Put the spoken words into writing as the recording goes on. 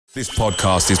This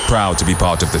podcast is proud to be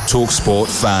part of the TalkSport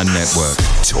Fan Network.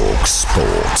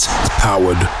 TalkSport.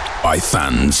 Powered by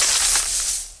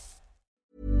fans.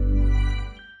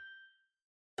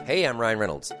 Hey, I'm Ryan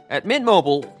Reynolds. At Mint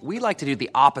Mobile, we like to do the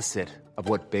opposite of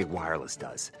what Big Wireless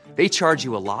does. They charge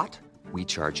you a lot, we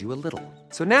charge you a little.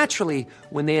 So naturally,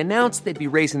 when they announced they'd be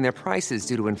raising their prices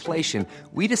due to inflation,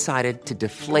 we decided to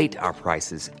deflate our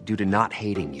prices due to not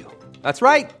hating you. That's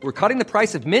right. We're cutting the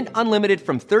price of Mint Unlimited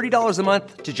from $30 a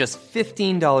month to just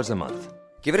 $15 a month.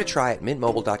 Give it a try at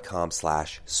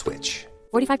mintmobile.com/switch.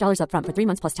 $45 up front for 3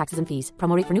 months plus taxes and fees.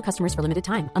 Promo rate for new customers for limited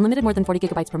time. Unlimited more than 40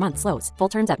 gigabytes per month. Slows full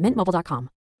terms at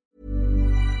mintmobile.com.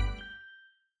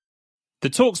 The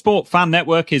TalkSport Fan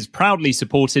Network is proudly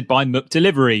supported by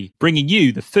McDelivery, bringing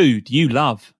you the food you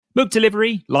love.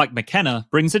 McDelivery, like McKenna,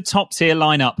 brings a top-tier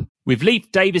lineup. With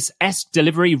Leif Davis-esque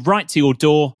delivery right to your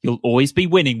door, you'll always be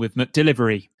winning with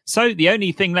McDelivery. So the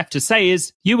only thing left to say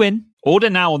is, you win.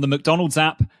 Order now on the McDonald's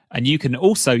app, and you can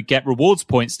also get rewards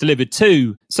points delivered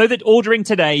too, so that ordering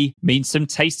today means some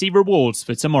tasty rewards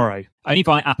for tomorrow. Only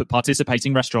via app at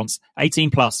participating restaurants.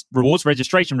 18 plus. Rewards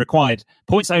registration required.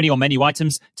 Points only on menu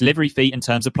items. Delivery fee and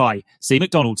terms apply. See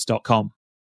mcdonalds.com.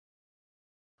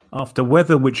 After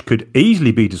weather which could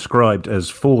easily be described as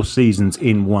 4 seasons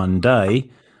in one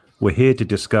day, we're here to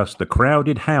discuss the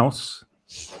crowded house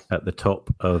at the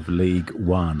top of League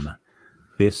One.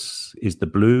 This is the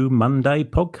Blue Monday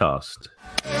podcast.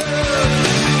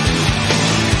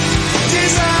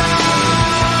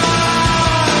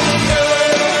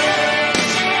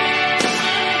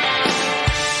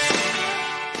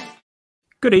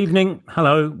 Good evening.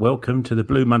 Hello. Welcome to the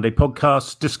Blue Monday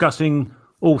podcast, discussing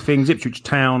all things Ipswich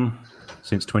Town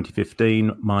since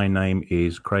 2015. My name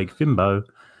is Craig Fimbo,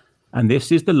 and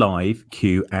this is the live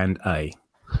Q&A,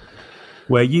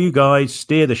 where you guys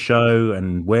steer the show,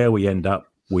 and where we end up,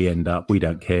 we end up. We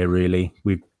don't care, really.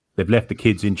 They've left the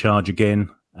kids in charge again.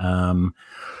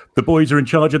 The boys are in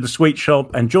charge of the sweet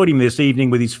shop, and joining me this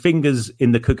evening with his fingers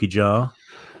in the cookie jar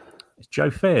is Joe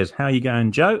Fairs. How are you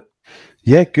going, Joe?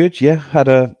 Yeah, good. Yeah, had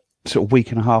a sort of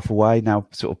week and a half away now.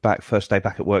 Sort of back. First day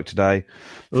back at work today.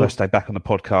 First day back on the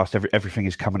podcast. Everything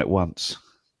is coming at once.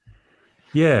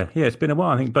 Yeah. It's been a while.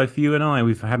 I think both you and I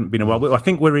haven't been a while. I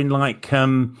think we're in like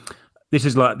this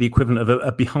is like the equivalent of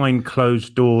a behind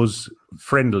closed doors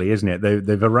friendly, isn't it?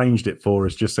 They've arranged it for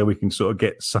us just so we can sort of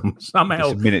get somehow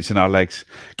some minutes in our legs.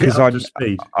 Because I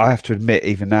have to admit,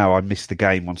 even now, I missed the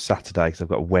game on Saturday because I've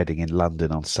got a wedding in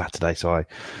London on Saturday, so I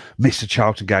missed the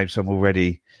Charlton game. So I'm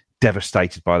already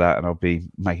devastated by that, and I'll be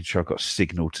making sure I've got a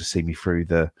signal to see me through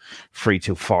the 3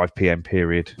 till 5 p.m.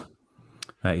 period.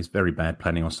 That is very bad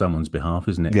planning on someone's behalf,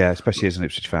 isn't it? Yeah, especially as an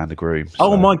Ipswich fan, the groom. So.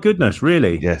 Oh my goodness,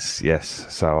 really? Yes.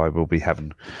 So I will be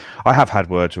I have had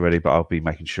words already, but I'll be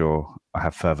making sure I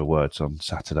have further words on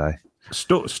Saturday.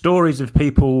 Stories of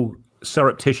people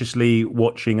surreptitiously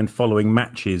watching and following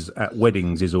matches at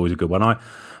weddings is always a good one.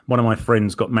 One of my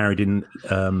friends got married in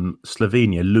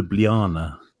Slovenia,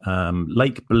 Ljubljana,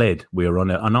 Lake Bled. We were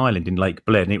on an island in Lake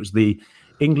Bled, and it was the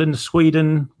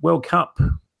England-Sweden World Cup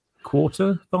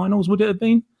quarter-finals, would it have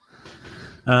been?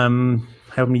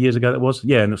 How many years ago that was?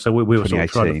 Yeah, and so we were sort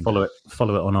of trying to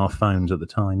follow it on our phones at the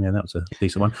time. Yeah, that was a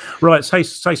decent one. Right, say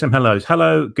some hellos.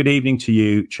 Hello, good evening to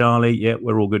you, Charlie. Yeah,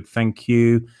 we're all good, thank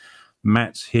you.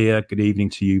 Matt's here. Good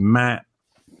evening to you, Matt.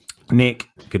 Nick,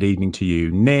 good evening to you,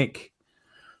 Nick.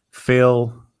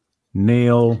 Phil,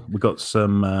 Neil. We've got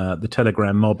some, the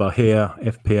Telegram mob are here.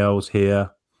 FPL's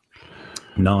here.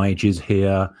 Nige is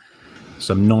here.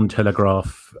 Some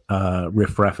non-Telegraph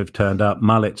riffraff have turned up.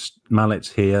 Mullet's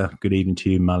here. Good evening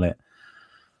to you, Mullet.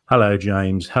 Hello,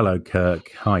 James. Hello, Kirk.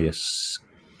 Hiya,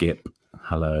 Skip.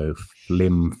 Hello,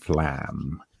 Flim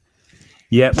Flam.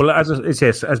 Yeah, well, as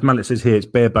Mullet says here, it's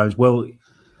bare bones. Well,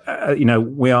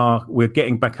 we're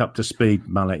getting back up to speed,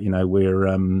 Mullet. You know,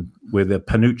 we're the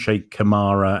Panucci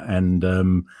Kamara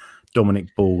and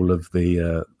Dominic Ball of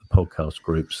the podcast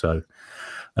group. So.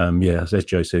 As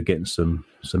Joe said, getting some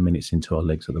minutes into our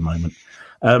legs at the moment.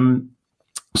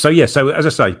 So as I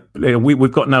say,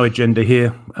 we've got no agenda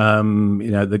here.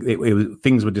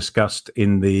 Things were discussed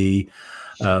in the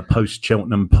post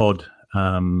Cheltenham pod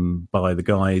by the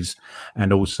guys,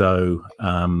 and also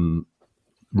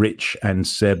Rich and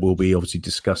Seb will be obviously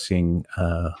discussing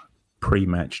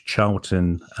pre-match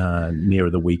Charlton nearer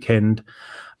the weekend.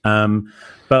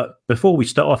 But before we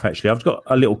start off, actually, I've got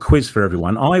a little quiz for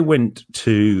everyone. I went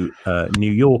to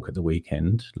New York at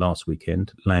the last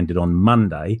weekend, landed on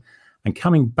Monday, and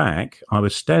coming back, I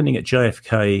was standing at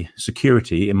JFK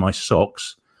security in my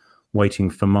socks waiting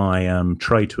for my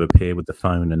tray to appear with the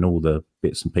phone and all the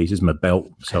bits and pieces, my belt.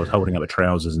 So I was holding up my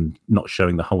trousers and not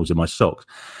showing the holes in my socks.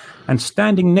 And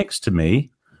standing next to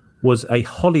me was a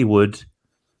Hollywood,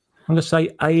 I'm going to say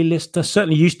A-lister,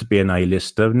 certainly used to be an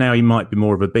A-lister. Now he might be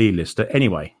more of a B-lister.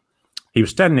 Anyway, he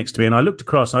was standing next to me and I looked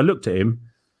across and I looked at him.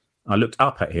 I looked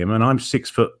up at him and I'm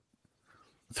 6'3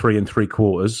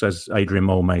 3/4, as Adrian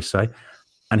Mole may say.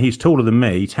 And he's taller than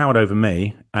me, he towered over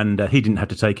me, and he didn't have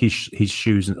to take his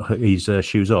shoes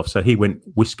off. So he went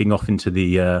whisking off into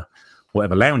the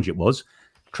whatever lounge it was.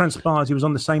 Transpires he was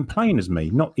on the same plane as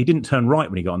me. He didn't turn right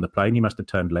when he got on the plane. He must have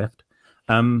turned left.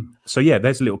 So yeah,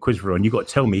 there's a little quiz for you. And you've got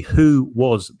to tell me who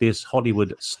was this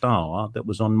Hollywood star that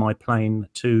was on my plane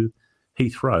to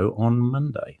Heathrow on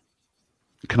Monday.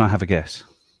 Can I have a guess?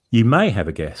 You may have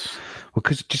a guess. Well,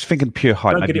 because just thinking pure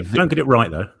height. Don't get it right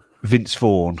though. Vince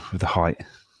Vaughn with the height.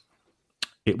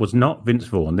 It was not Vince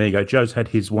Vaughn. There you go. Joe's had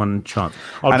his one chance.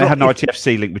 And it had an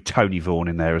ITFC link with Tony Vaughan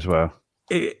in there as well.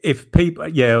 If people,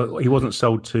 yeah, he wasn't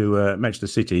sold to Manchester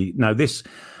City. No,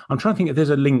 I'm trying to think if there's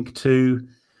a link to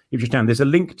Ipswich Town. There's a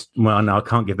link. Well, no, I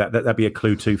can't give that. That'd be a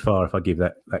clue too far if I give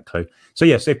that clue. So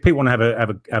yes, if people want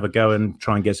to have a go and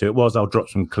try and guess who it was, I'll drop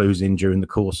some clues in during the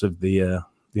course of the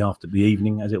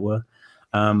evening, as it were.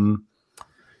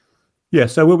 Yeah,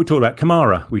 so what we talked about,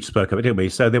 Kamara, we spoke of it, didn't we?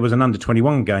 So there was an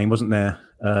under-21 game, wasn't there,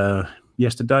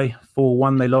 yesterday?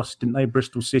 4-1 they lost, didn't they,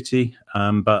 Bristol City?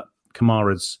 But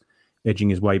Kamara's edging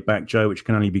his way back, Joe, which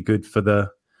can only be good for the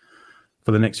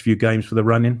next few games for the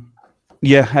run-in.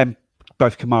 Yeah, and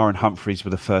both Kamara and Humphreys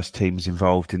were the first teams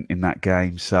involved in that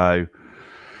game. So,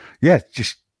 yeah,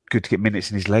 just good to get minutes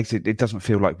in his legs. It doesn't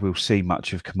feel like we'll see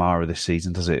much of Kamara this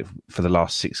season, does it? For the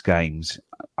last 6 games,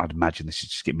 I'd imagine this is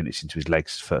just get minutes into his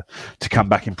legs to come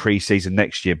back in pre-season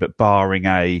next year. But barring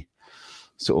a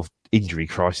sort of injury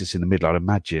crisis in the middle, I'd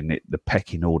imagine the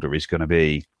pecking order is going to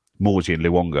be Morsey and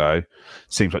Luongo.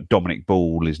 Seems like Dominic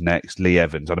Ball is next, Lee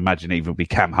Evans. I'd imagine even be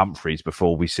Cam Humphreys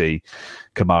before we see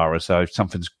Kamara. So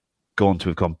something's gone to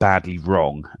have gone badly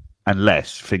wrong,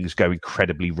 unless things go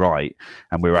incredibly right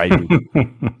and we're able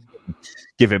to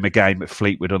give him a game at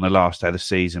Fleetwood on the last day of the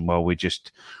season while we're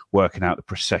just working out the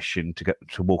procession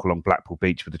to walk along Blackpool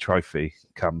Beach with the trophy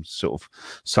come sort of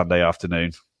Sunday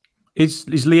afternoon. Is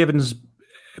Lee Evans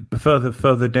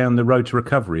further down the road to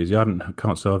recovery?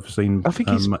 Can't say I've seen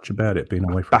much about it being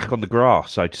away from back on the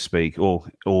grass, so to speak, or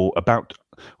about.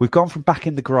 We've gone from back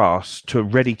in the grass to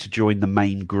ready to join the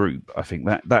main group. I think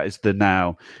that is the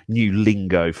now new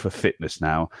lingo for fitness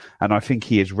now, and I think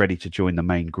he is ready to join the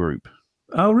main group.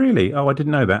 Oh, really? Oh, I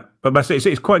didn't know that. But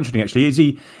it's quite interesting, actually.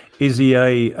 Is he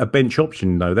a bench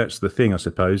option, though? That's the thing, I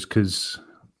suppose, because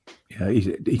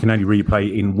he can only really play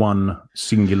in one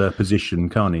singular position,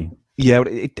 can't he? Yeah,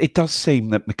 it does seem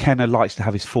that McKenna likes to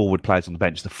have his forward players on the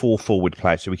bench, the 4 forward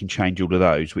players, so we can change all of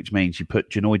those, which means you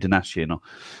put Janoy Donatian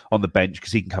on the bench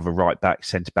because he can cover right back,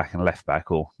 centre back and left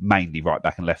back, or mainly right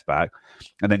back and left back.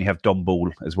 And then you have Don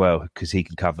Ball as well because he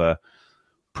can cover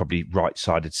probably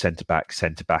right-sided centre-back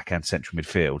and central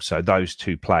midfield. So those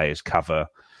 2 players cover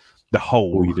the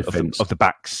whole of the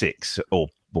back 6 or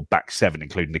back 7,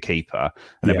 including the keeper.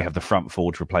 And then we have the front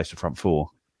 4 to replace the front 4.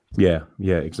 Yeah,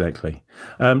 exactly.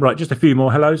 Right, just a few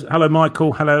more hellos. Hello,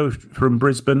 Michael. Hello from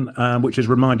Brisbane, which has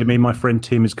reminded me my friend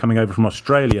Tim is coming over from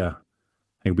Australia.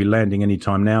 He'll be landing any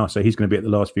time now, so he's going to be at the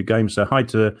last few games. So hi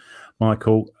to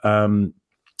Michael.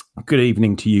 Good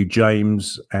evening to you,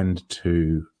 James, and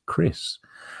to Chris.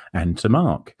 And to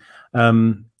Mark.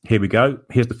 Here we go.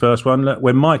 Here's the first one. Look,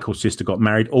 when Michael's sister got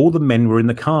married, all the men were in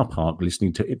the car park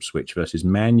listening to Ipswich versus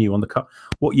Man U on the car.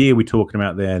 What year are we talking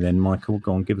about there then, Michael?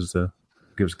 Go on, give us a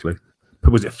clue.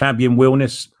 Was it Fabian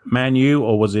Wilness, Man U,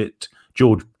 or was it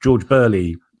George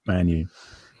Burley, Man U?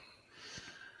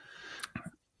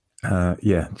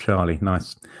 Yeah, Charlie,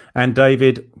 nice. And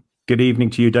David, good evening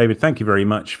to you, David. Thank you very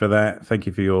much for that. Thank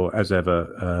you for your, as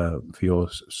ever, for your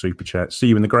super chat. See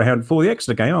you in the Greyhound for the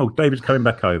Exeter game. Oh, David's coming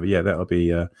back over. Yeah, that'll be.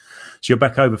 So you're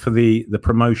back over for the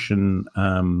promotion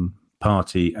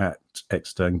party at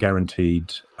Exeter and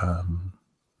guaranteed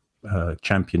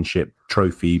championship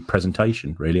trophy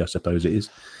presentation. Really, I suppose it is.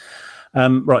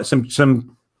 Right,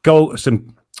 some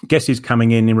guesses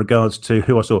coming in regards to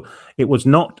who I saw. It was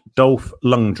not Dolph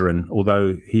Lundgren,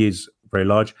 although he is very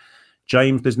large.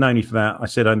 James, there's no need for that. I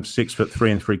said I'm 6'3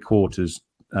 3/4,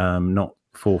 not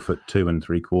 4'2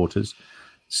 3/4.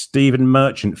 Stephen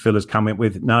Merchant, Phil has come in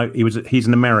with no. He's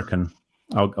an American.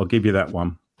 I'll give you that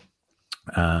one.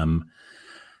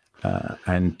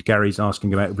 And Gary's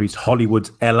asking about if he's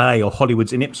Hollywood's LA or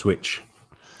Hollywood's in Ipswich.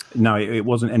 No, it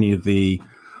wasn't any of the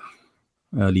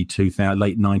late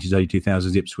 90s, early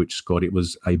 2000s Ipswich squad. It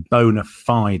was a bona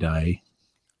fide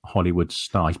Hollywood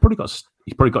star. He's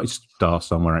probably got his star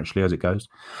somewhere, actually, as it goes.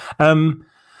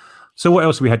 So what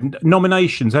else we had?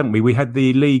 Nominations, haven't we? We had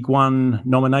the League One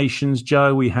nominations,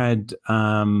 Joe. We had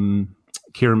Kieran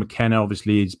McKenna,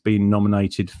 obviously, has been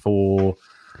nominated for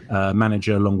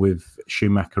manager along with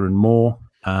Schumacher and Moore.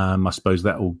 I suppose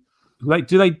that will...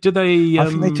 Do they? I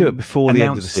think they do it before the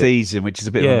end of the season, which is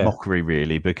a bit of a mockery,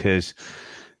 really, because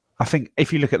I think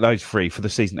if you look at those three for the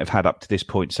season they've had up to this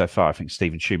point so far, I think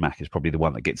Stephen Schumacher is probably the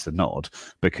one that gets the nod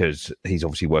because he's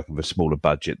obviously working with a smaller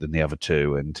budget than the other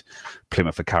two, and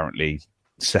Plymouth are currently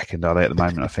second, are they, at the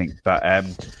moment, I think. But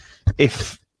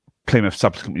if Plymouth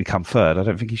subsequently come third, I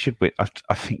don't think he should win.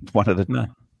 I think one of the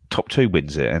top two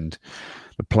wins it, and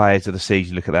the players of the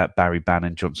season, look at that: Barry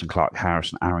Bannon, Johnson, Clark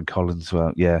Harris, and Aaron Collins.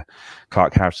 Well, yeah,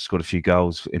 Clark Harris has scored a few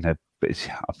goals but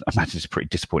I imagine it's a pretty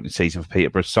disappointing season for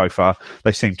Peterborough so far.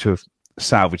 They seem to have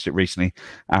salvaged it recently.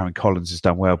 Aaron Collins has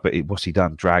done well, but what's he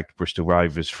done? Dragged Bristol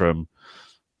Rovers from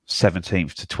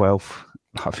 17th to 12th.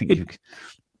 I think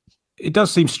it does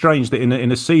seem strange that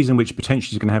in a season which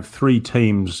potentially is going to have three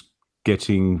teams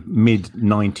getting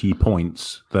mid-90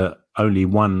 points, that only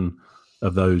one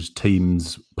of those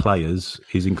teams' players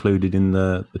is included in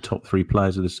the top three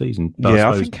players of the season. But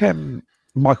yeah, I think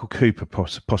Michael Cooper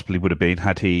possibly would have been,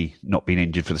 had he not been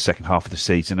injured for the second half of the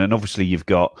season. And obviously you've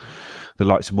got the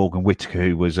likes of Morgan Whittaker,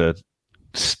 who was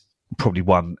probably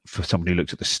one, for somebody who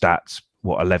looked at the stats,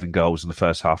 11 goals in the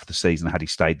first half of the season. Had he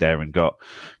stayed there and got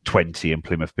 20, and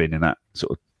Plymouth been in that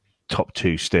sort of top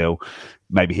two still,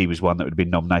 maybe he was one that would have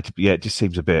been nominated. But yeah, it just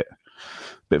seems a bit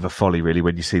of a folly, really,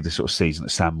 when you see the sort of season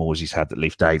that Sam Morsey's had, that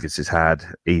Leif Davis has had,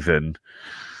 even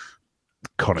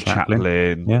Connor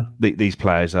Chaplin. Yeah. These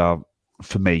players are,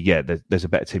 for me, there's a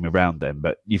better team around them,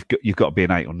 but you've got to be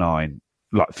an 8 or 9.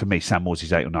 Like, for me, Sam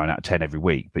Morsey's 8 or 9 out of 10 every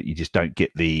week, but you just don't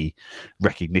get the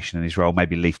recognition in his role.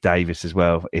 Maybe Leif Davis as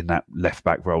well in that left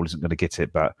back role isn't going to get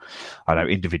it, but I know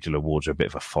individual awards are a bit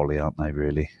of a folly, aren't they,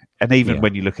 really? And even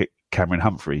when you look at Cameron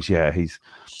Humphreys, he's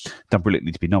done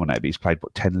brilliantly to be nominated, but he's played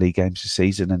 10 league games this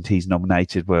season and he's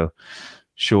nominated. Well,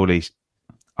 surely,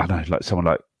 I don't know, like someone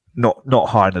like not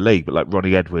high in the league, but like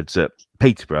Ronnie Edwards at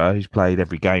Peterborough, who's played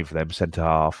every game for them, centre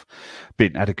half,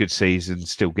 had a good season,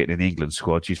 still getting in the England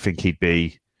squad. You'd think he'd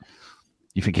be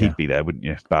there, wouldn't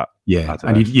you? But yeah,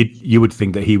 and you would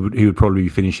think that he would probably be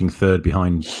finishing third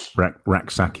behind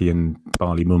Raksaki and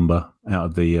Bali Mumba out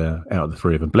of the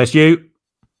three of them. Bless you.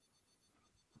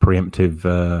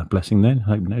 Preemptive blessing then.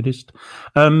 I hope you noticed.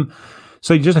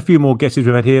 So just a few more guesses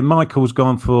we've had here. Michael's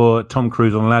gone for Tom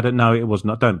Cruise on a ladder. No, it was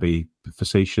not. Don't be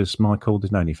facetious, Michael.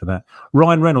 There's no need for that.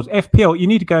 Ryan Reynolds, FPL. You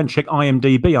need to go and check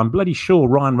IMDb. I'm bloody sure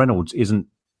Ryan Reynolds isn't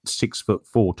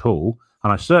 6'4" tall,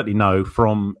 and I certainly know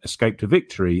from Escape to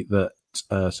Victory that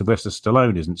Sylvester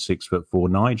Stallone isn't 6'4".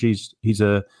 Nige, he's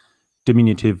a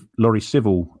diminutive Laurie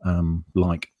Civil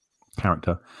like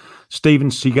character. Steven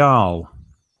Seagal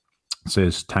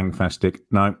says Tangfastic.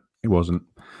 No, it wasn't.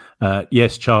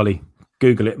 Yes, Charlie.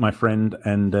 Google it, my friend,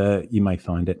 and you may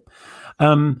find it.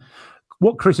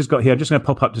 What Chris has got here, I'm just going to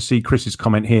pop up to see Chris's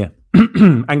comment here.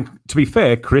 And to be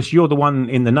fair, Chris, you're the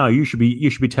one in the know. You should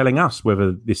be telling us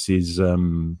whether this is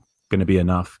going to be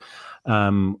enough.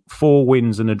 4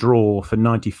 wins and a draw for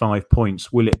 95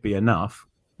 points. Will it be enough?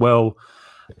 Well,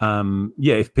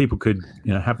 if people could,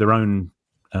 have their own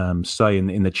say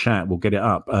in the chat, we'll get it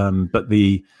up. But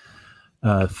the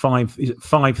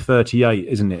 538,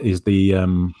 isn't it? Is the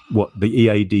what the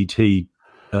EADT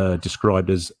described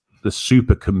as the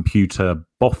supercomputer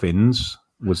boffins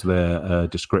was their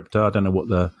descriptor. I don't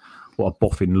know what a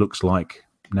boffin looks like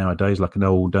nowadays, like an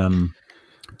old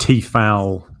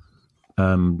T-foul,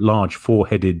 large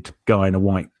 4-headed guy in a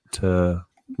white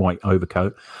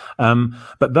overcoat.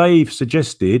 But they've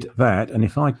suggested that, and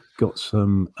if I got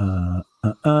some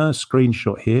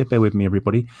screenshot here, bear with me,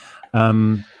 everybody.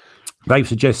 They've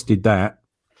suggested that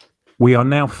we are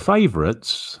now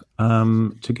favourites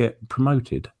to get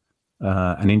promoted,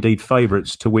 and indeed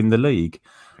favourites to win the league.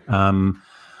 It's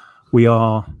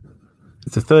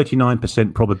a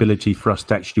 39% probability for us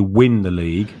to actually win the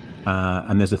league,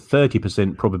 and there's a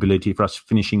 30% probability for us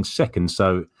finishing second.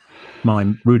 So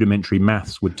my rudimentary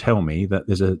maths would tell me that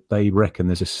they reckon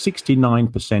there's a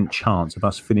 69% chance of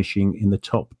us finishing in the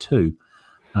top 2.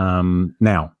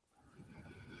 Now,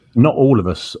 not all of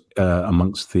us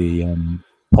amongst the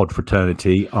pod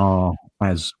fraternity are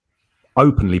as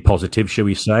openly positive, shall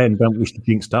we say, and don't wish to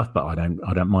jinx stuff. But I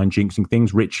don't mind jinxing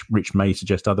things. Rich may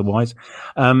suggest otherwise.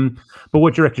 But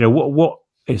what do you reckon? What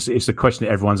is the question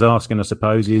that everyone's asking? I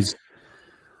suppose is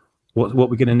what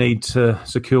we're going to need to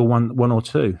secure one or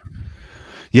two.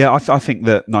 Yeah, I think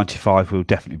that 95 will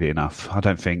definitely be enough. I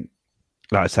don't think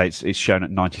like I say, it's shown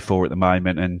at 94 at the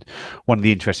moment. And one of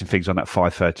the interesting things on that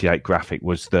 538 graphic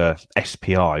was the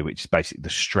SPI, which is basically the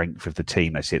strength of the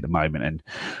team they see at the moment. And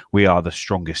we are the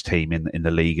strongest team in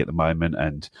the league at the moment,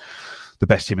 and the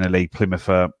best team in the league. Plymouth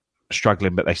are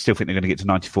struggling, but they still think they're going to get to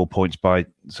 94 points by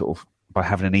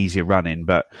having an easier run in.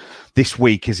 But this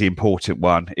week is the important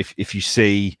one. If you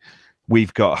see,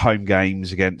 we've got home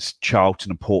games against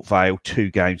Charlton and Port Vale,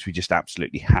 2 games we just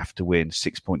absolutely have to win,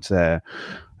 6 points there.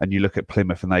 And you look at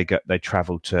Plymouth and they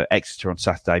travel to Exeter on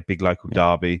Saturday, big local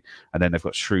derby, and then they've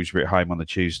got Shrewsbury at home on the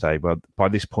Tuesday. Well, by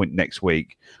this point next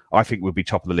week, I think we'll be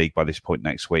top of the league by this point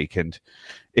next week. And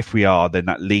if we are, then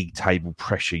that league table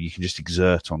pressure you can just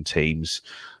exert on teams.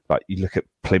 Like you look at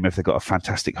Plymouth, they've got a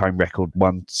fantastic home record,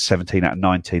 won 17 out of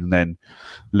 19, and then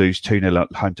lose 2-0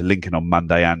 at home to Lincoln on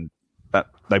Monday. And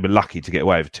they were lucky to get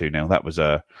away with 2-0. That was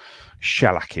a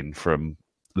shellacking from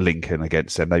Lincoln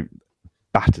against them. They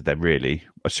battered them, really.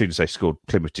 As soon as they scored,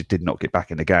 Plymouth did not get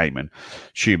back in the game. And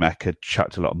Schumacher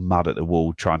chucked a lot of mud at the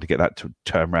wall trying to get that to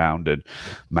turn around and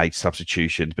made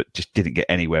substitutions, but just didn't get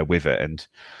anywhere with it. And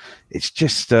it's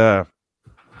just so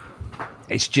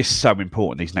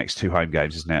important, these next 2 home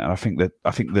games, isn't it? And I think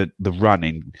that the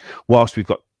running, whilst we've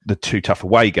got the 2 tough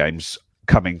away games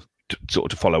coming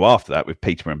to follow after that with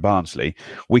Peterborough and Barnsley,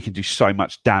 we can do so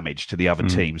much damage to the other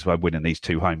teams by winning these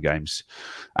 2 home games.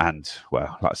 And,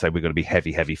 well, like I say, we're going to be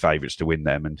heavy favourites to win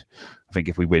them. And I think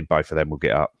if we win both of them, we'll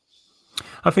get up.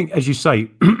 I think, as you say,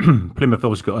 Plymouth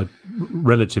always got a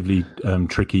relatively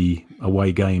tricky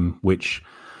away game, which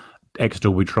Exeter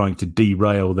will be trying to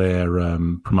derail their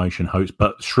promotion hopes.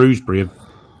 But Shrewsbury have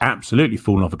absolutely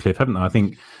fallen off a cliff, haven't they? I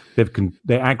think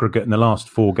their aggregate in the last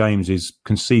 4 games is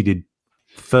conceded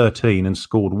 13 and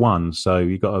scored 1. So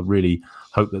you've got to really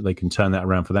hope that they can turn that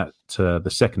around for that the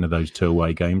second of those 2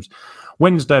 away games.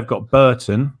 Wednesday, I've got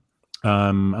Burton,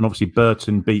 and obviously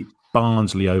Burton beat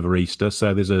Barnsley over Easter,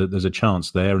 so there's a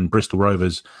chance there. And Bristol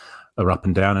Rovers are up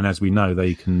and down, and as we know,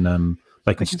 they can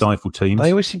stifle teams.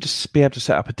 They always seem to be able to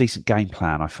set up a decent game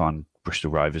plan. I find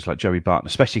Bristol Rovers, like Joey Barton,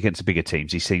 especially against the bigger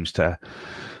teams, he seems to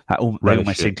they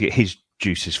almost seem to get his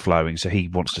juices flowing, so he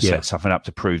wants to set something up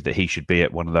to prove that he should be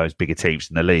at one of those bigger teams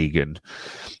in the league. And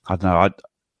I don't know,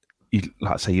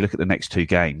 like I say, you look at the next 2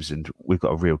 games and we've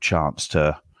got a real chance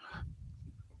to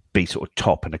be sort of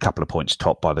top and a couple of points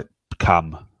top by the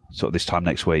come sort of this time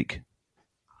next week.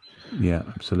 Yeah,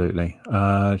 absolutely.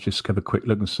 Just have a quick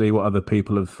look and see what other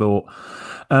people have thought.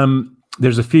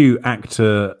 There's a few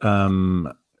actor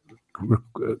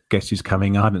guesses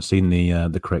coming. I haven't seen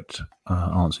the correct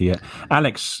answer yet.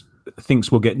 Alex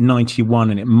thinks we'll get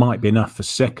 91 and it might be enough for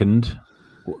second.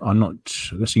 I'm not.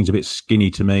 That seems a bit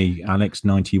skinny to me, Alex.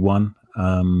 91.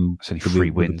 It's only 3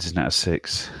 wins, isn't that a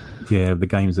 6? Yeah, the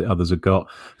games that others have got.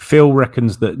 Phil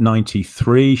reckons that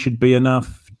 93 should be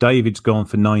enough. David's gone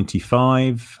for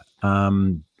 95.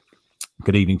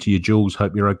 Good evening to you, Jules.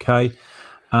 Hope you're okay.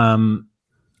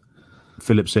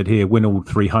 Philip said here, win all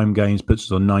 3 home games puts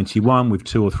us on 91 with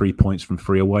 2 or 3 points from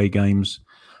 3 away games.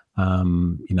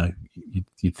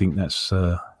 You'd think that's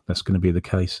going to be the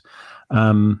case.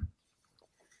 Let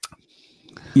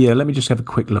me just have a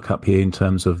quick look up here in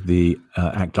terms of the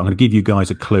actor. I'm going to give you guys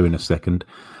a clue in a second.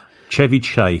 Chevy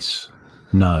Chase,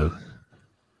 no.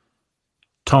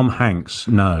 Tom Hanks,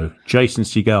 no. Jason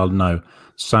Segel, no.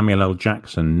 Samuel L.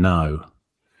 Jackson, no.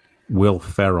 Will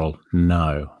Ferrell,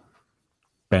 no.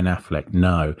 Ben Affleck,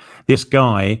 no. This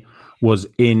guy was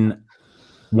in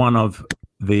one of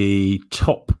the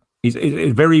top, is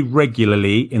very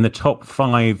regularly in the top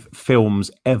 5 films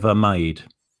ever made.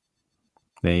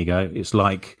 There you go. It's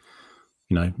like,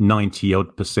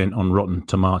 90% on Rotten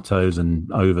Tomatoes and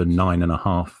over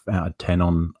 9.5 out of 10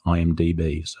 on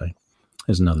IMDb. So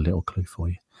there's another little clue for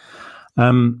you.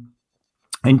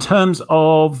 In terms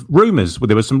of rumours,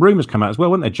 there were some rumours come out as well,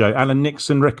 weren't there, Joe? Alan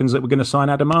Nixon reckons that we're going to sign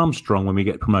Adam Armstrong when we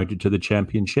get promoted to the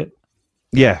Championship.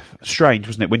 Yeah, strange,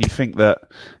 wasn't it? When you think that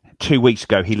 2 weeks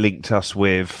ago he linked us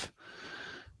with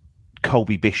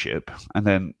Colby Bishop, and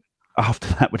then after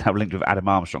that we're now linked with Adam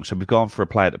Armstrong. So we've gone for a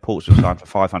player that Portsmouth signed for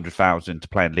 500,000 to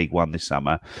play in League One this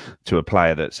summer, to a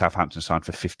player that Southampton signed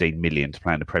for 15 million to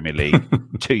play in the Premier League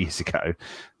 2 years ago.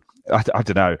 I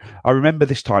don't know. I remember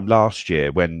this time last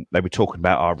year when they were talking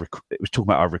about our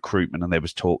recruitment, and there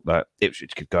was talk that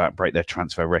Ipswich could go out and break their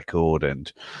transfer record.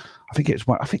 And I think it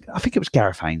was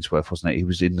Gareth Ainsworth, wasn't it? He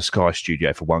was in the Sky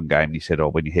studio for one game, and he said, "Oh,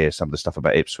 when you hear some of the stuff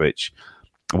about Ipswich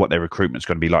and what their recruitment's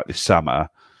going to be like this summer,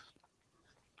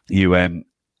 we're never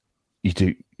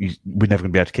going to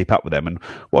be able to keep up with them." And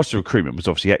whilst the recruitment was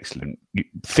obviously excellent,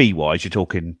 fee-wise, you're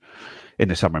talking in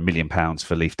the summer £1 million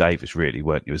for Leif Davis, really,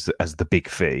 weren't you? As the big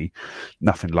fee,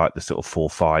 nothing like the sort of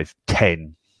 4, 5,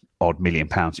 10 odd £1 million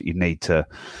that you need to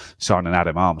sign an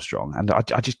Adam Armstrong. And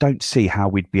I just don't see how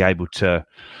we'd be able to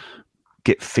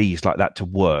get fees like that to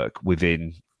work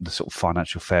within the sort of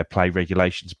financial fair play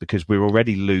regulations, because we're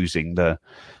already losing the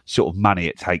sort of money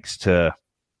it takes that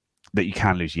you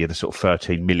can lose a year, the sort of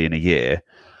 13 million a year.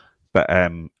 But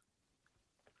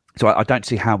so I don't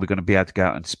see how we're going to be able to go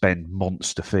out and spend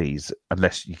monster fees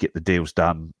unless you get the deals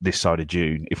done this side of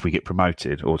June if we get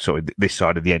promoted, or sorry, this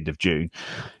side of the end of June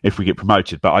if we get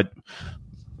promoted. But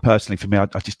personally, for me, I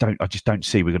just don't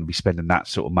see we're going to be spending that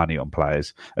sort of money on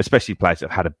players, especially players that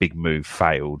have had a big move,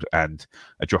 failed, and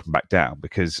are dropping back down.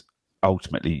 Because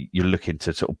ultimately, you're looking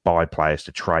to sort of buy players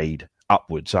to trade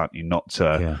upwards, aren't you? Not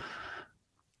to,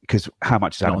 because how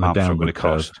much is Adam Armstrong going to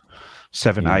cost?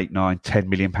 7, 8, 9, 10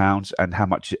 million pounds, and how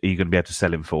much are you going to be able to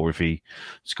sell him for if he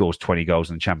scores 20 goals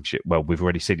in the Championship? Well, we've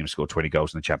already seen him score 20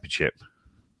 goals in the Championship.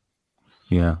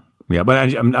 Yeah,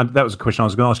 but that was a question I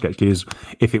was going to ask. Actually, is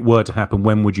if it were to happen,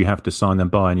 when would you have to sign them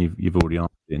by? And you've already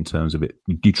answered it in terms of it.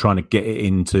 You're trying to get it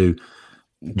into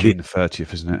June the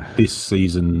 30th, isn't it? This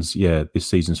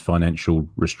season's financial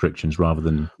restrictions rather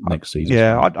than next season.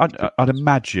 Yeah, I'd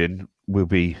imagine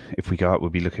if we go up, we'll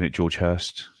be looking at George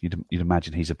Hurst. You'd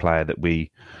imagine he's a player that we've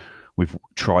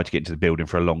tried to get into the building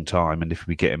for a long time, and if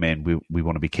we get him in, we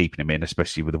want to be keeping him in,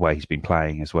 especially with the way he's been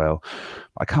playing as well.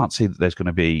 I can't see that there's going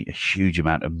to be a huge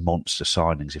amount of monster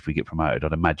signings if we get promoted.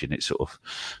 I'd imagine it's sort of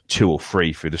 2 or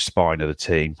 3 through the spine of the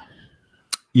team.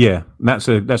 Yeah, that's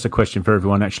a question for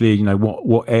everyone. Actually,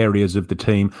 what areas of the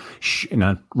team?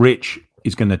 Rich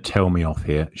is going to tell me off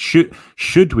here.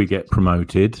 Should we get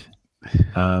promoted?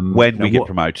 When we get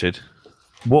promoted,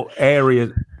 what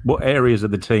areas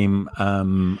of the team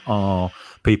are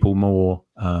people more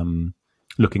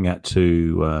looking at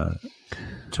to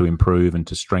improve and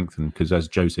to strengthen? Because as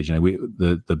Joe says,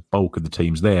 the bulk of the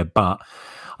team's there, but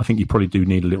I think you probably do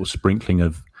need a little sprinkling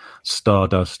of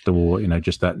stardust, or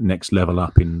just that next level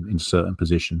up in certain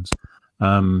positions.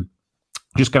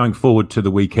 Just going forward to the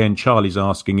weekend, Charlie's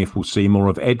asking if we'll see more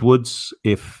of Edwards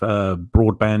if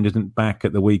Broadband isn't back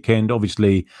at the weekend.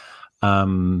 Obviously,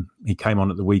 he came on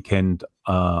at the weekend.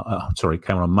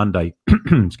 Came on Monday.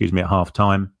 excuse me, at half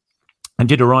time, and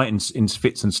did all right in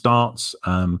fits and starts.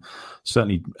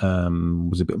 Certainly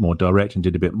was a bit more direct and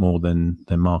did a bit more than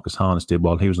Marcus Harness did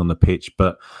while he was on the pitch.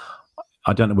 But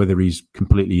I don't know whether he's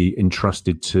completely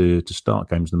entrusted to start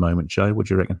games at the moment. Joe, what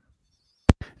do you reckon?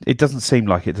 It doesn't seem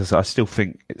like it does. I still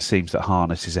think it seems that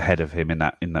Harness is ahead of him in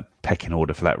that pecking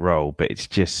order for that role, but he's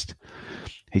just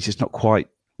not quite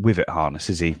with it, Harness,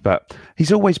 is he? But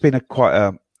he's always been quite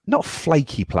a not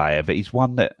flaky player, but he's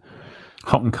one that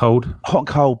hot and cold,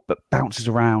 but bounces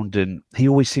around, and he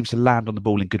always seems to land on the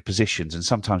ball in good positions. And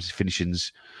sometimes his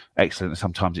finishing's excellent, and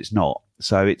sometimes it's not.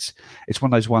 So it's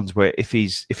one of those ones where if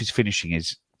his finishing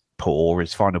is poor,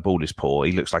 his final ball is poor,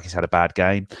 he looks like he's had a bad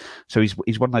game. So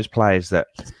he's one of those players that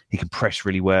he can press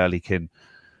really well, he can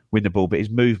win the ball, but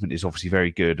his movement is obviously very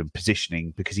good, and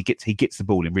positioning, because he gets the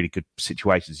ball in really good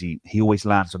situations. He always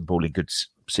lands on the ball in good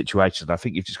situations. I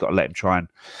think you've just got to let him try and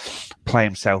play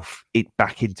himself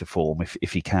back into form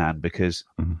if he can, because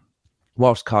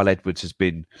whilst Kyle Edwards has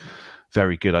been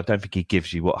very good, I don't think he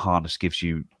gives you what Harness gives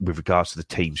you with regards to the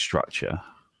team structure.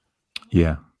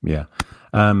 Yeah.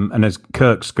 And as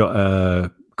Kirk's got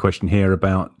a question here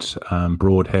about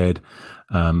Broadhead,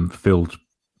 Phil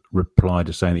replied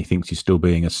to saying that he thinks he's still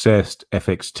being assessed.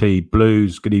 FXT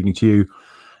Blues, good evening to you.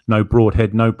 No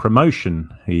Broadhead, no promotion,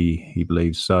 he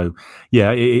believes. So,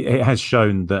 yeah, it has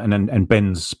shown that, and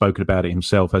Ben's spoken about it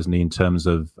himself, hasn't he, in terms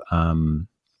of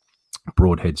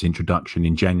Broadhead's introduction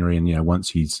in January, and once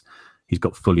he's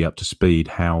got fully up to speed,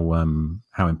 how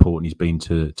important he's been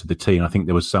to the team. I think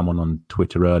there was someone on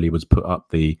Twitter earlier was put up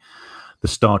the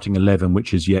starting 11,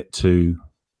 which is yet to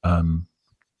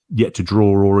draw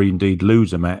or indeed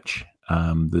lose a match.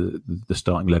 The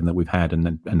starting 11 that we've had,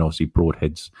 and obviously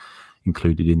Broadhead's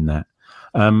included in that.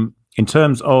 In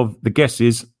terms of the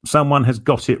guesses, someone has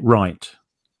got it right.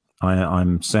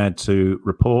 I'm sad to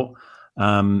report.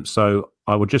 So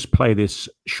I will just play this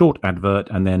short advert,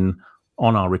 and then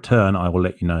on our return, I will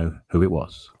let you know who it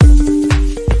was.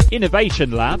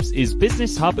 Innovation Labs is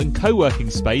business hub and co-working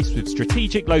space with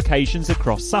strategic locations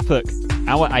across Suffolk.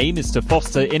 Our aim is to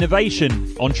foster innovation,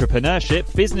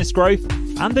 entrepreneurship, business growth,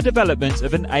 and the development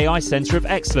of an AI centre of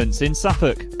excellence in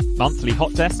Suffolk. Monthly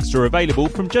hot desks are available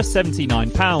from just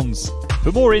 £79.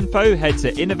 For more info, head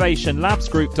to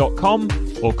innovationlabsgroup.com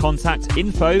or contact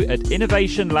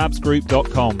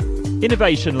info@innovationlabsgroup.com.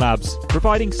 Innovation Labs,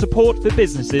 providing support for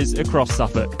businesses across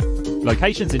Suffolk.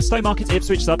 Locations in Stowmarket,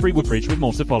 Ipswich, Sudbury, Woodbridge, with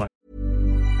more to follow.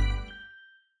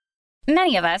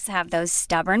 Many of us have those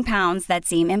stubborn pounds that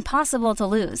seem impossible to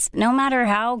lose, no matter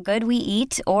how good we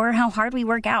eat or how hard we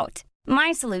work out.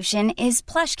 My solution is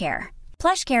PlushCare.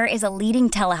 PlushCare is a leading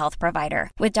telehealth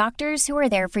provider with doctors who are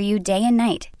there for you day and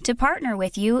night to partner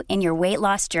with you in your weight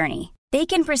loss journey. They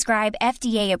can prescribe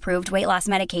FDA-approved weight loss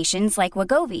medications like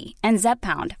Wegovy and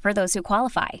Zepbound for those who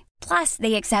qualify. Plus,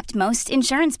 they accept most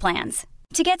insurance plans.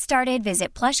 To get started,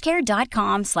 visit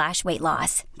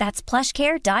plushcare.com/weightloss. That's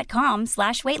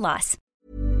plushcare.com/weightloss.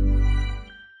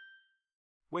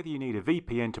 Whether you need a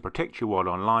VPN to protect you while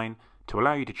online, to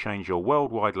allow you to change your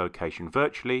worldwide location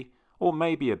virtually, or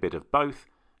maybe a bit of both,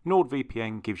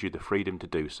 NordVPN gives you the freedom to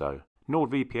do so.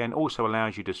 NordVPN also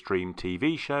allows you to stream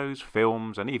TV shows,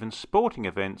 films, and even sporting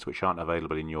events which aren't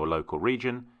available in your local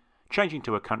region, changing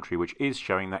to a country which is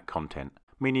showing that content,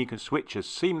 meaning you can switch as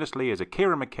seamlessly as a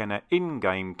Kieran McKenna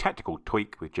in-game tactical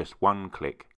tweak with just one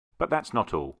click. But that's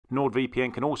not all.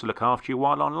 NordVPN can also look after you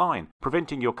while online,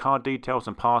 preventing your card details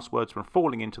and passwords from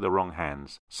falling into the wrong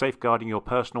hands, safeguarding your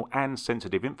personal and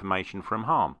sensitive information from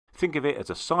harm. Think of it as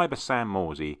a Cyber Sam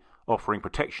Morsey, offering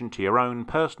protection to your own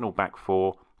personal back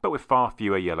four, but with far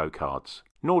fewer yellow cards.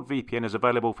 NordVPN is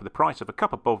available for the price of a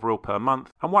cup of Bovril per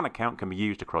month, and one account can be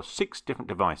used across 6 different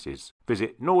devices.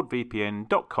 Visit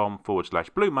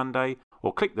nordvpn.com/Blue Monday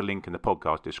or click the link in the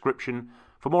podcast description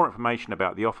for more information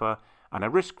about the offer and a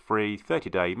risk-free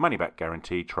 30-day money-back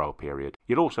guarantee trial period.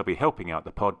 You'll also be helping out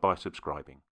the pod by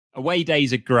subscribing. Away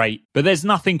days are great, but there's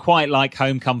nothing quite like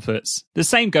home comforts. The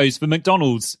same goes for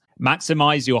McDonald's.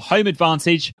 Maximise your home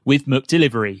advantage with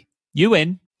McDelivery. You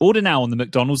in? Order now on the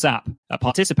McDonald's app. At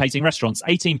participating restaurants,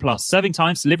 18 plus, serving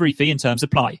times, delivery fee and terms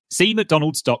apply. See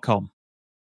mcdonalds.com.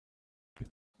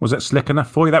 Was that slick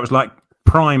enough for you? That was like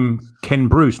prime Ken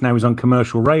Bruce. Now he's on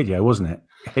commercial radio, wasn't it?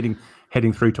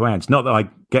 Heading through to ads. Not that I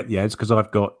get the ads because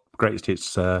I've got Greatest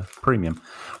Hits Premium.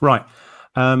 Right.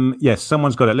 Yes,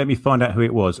 someone's got it. Let me find out who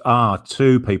it was.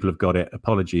 2 people have got it.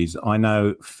 Apologies. I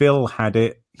know Phil had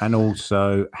it and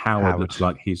also Howard looks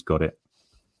like he's got it.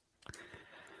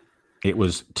 It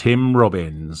was Tim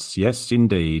Robbins. Yes,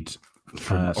 indeed.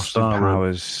 From Austin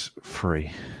Powers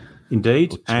 3.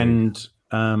 Indeed. And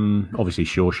obviously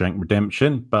Shawshank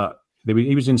Redemption, but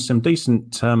he was in some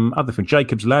decent other things.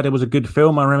 Jacob's Ladder was a good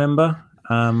film, I remember.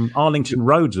 Arlington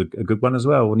Road's a good one as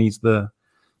well, and he's the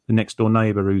next door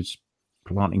neighbour who's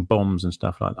planting bombs and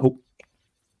stuff like that. Oh,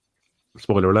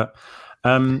 spoiler alert.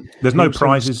 There's no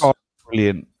prizes.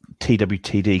 Brilliant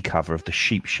TWTD cover of the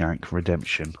Sheepshank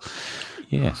Redemption.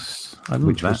 Yes,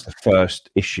 which was the first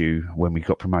issue when we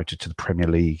got promoted to the Premier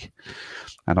League.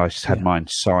 And I had mine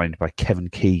signed by Kevin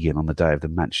Keegan on the day of the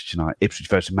Ipswich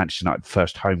versus Manchester United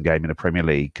first home game in the Premier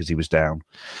League, because he was down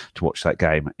to watch that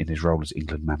game in his role as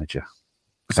England manager.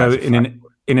 So in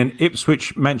an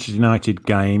Ipswich Manchester United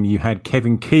game, you had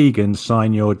Kevin Keegan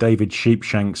sign your David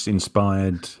Sheepshanks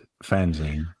inspired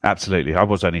fanzine. Absolutely. I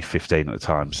was only 15 at the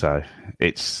time, so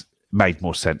it's made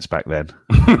more sense back then.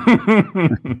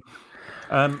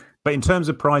 But in terms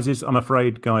of prizes, I'm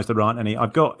afraid, guys, there aren't any.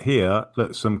 I've got here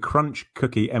some Crunch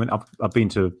Cookie M&Ms. I've been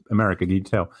to America, you can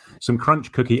tell. Some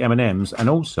Crunch Cookie M&Ms and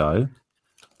also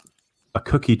a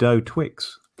cookie dough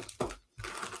Twix.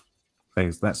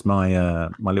 That's my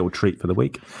my little treat for the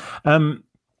week.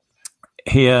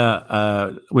 Here,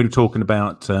 we were talking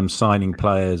about signing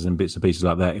players and bits and pieces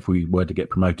like that if we were to get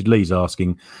promoted. Lee's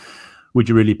asking, would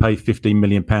you really pay £15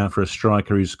 million for a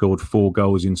striker who's scored 4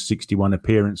 goals in 61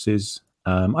 appearances?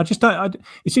 I just don't.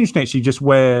 It's interesting actually just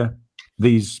where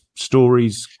these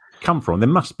stories come from. There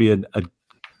must be a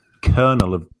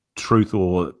kernel of truth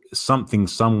or something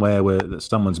somewhere that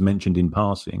someone's mentioned in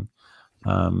passing.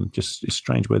 Just it's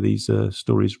strange where these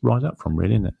stories rise up from,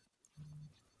 really, isn't it?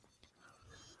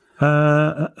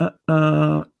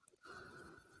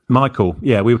 Michael,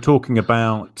 yeah, we were talking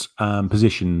about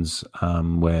positions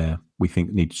where we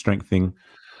think need strengthening.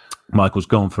 Michael's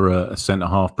gone for a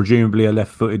centre-half, presumably a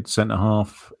left-footed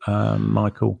centre-half,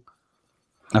 Michael.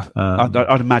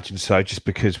 I'd imagine so, just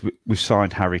because we've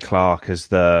signed Harry Clark as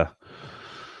the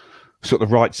sort of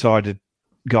the right-sided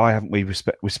guy, haven't we?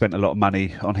 We spent a lot of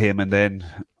money on him, and then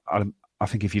I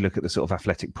think if you look at the sort of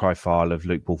athletic profile of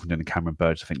Luke Wolfenden and Cameron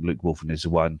Burge, I think Luke Wolfenden is the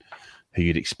one who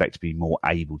you'd expect to be more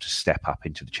able to step up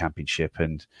into the Championship,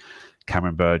 and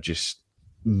Cameron Burgess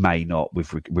may not,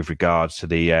 with regards to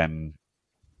the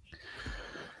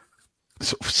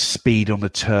sort of speed on the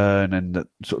turn and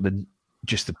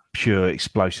just the pure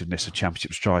explosiveness of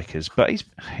Championship strikers. But he's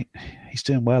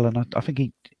doing well, and I think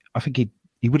he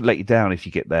wouldn't let you down if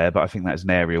you get there. But I think that's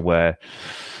an area where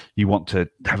you want to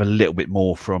have a little bit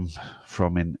more from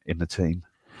in the team.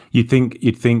 You'd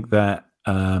think that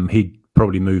he'd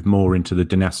probably move more into the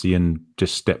Dynasty and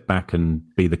just step back and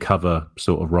be the cover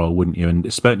sort of role, wouldn't you?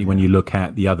 And certainly when you look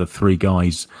at the other three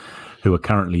guys who are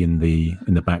currently in the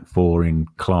back four, in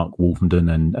Clark,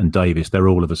 Wolfenden and Davis, they're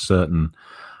all of a certain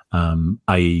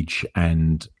age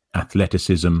and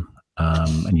athleticism,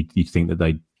 and you'd think that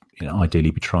they'd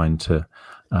ideally be trying to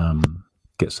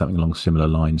get something along similar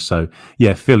lines. So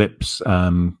yeah, Phillips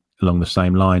along the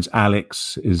same lines.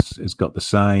 Alex has got the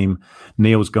same.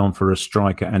 Neil's gone for a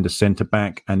striker and a centre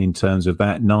back. And in terms of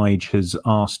that, Nige has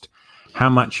asked, how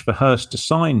much for Hurst to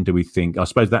sign, do we think? I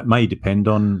suppose that may depend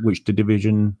on which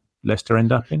division Leicester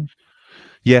end up in.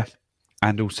 Yeah,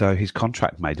 and also his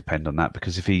contract may depend on that,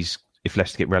 because if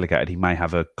Leicester get relegated, he may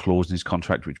have a clause in his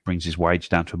contract which brings his wage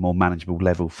down to a more manageable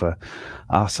level for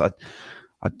us. I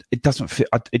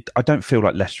don't feel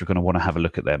like Leicester are going to want to have a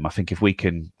look at them. I think if we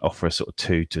can offer a sort of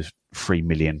 2 to 3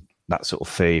 million, that sort of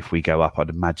fee, if we go up,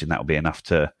 I'd imagine that'll be enough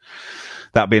to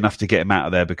get him out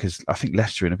of there, because I think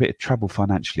Leicester are in a bit of trouble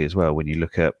financially as well. When you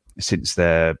look at, since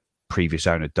their previous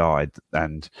owner died,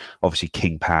 and obviously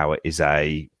King Power is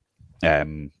it's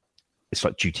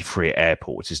like duty free at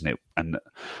airports, isn't it? And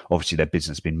obviously their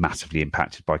business has been massively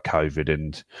impacted by COVID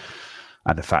and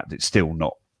the fact that it's still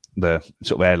not, the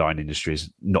sort of airline industry is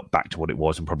not back to what it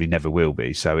was and probably never will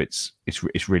be. So it's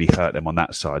really hurt them on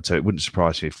that side. So it wouldn't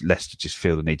surprise me if Leicester just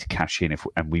feel the need to cash in,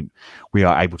 and we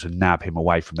are able to nab him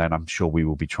away from there. And I'm sure we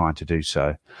will be trying to do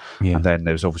so. Yeah. And then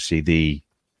there's obviously the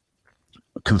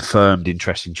confirmed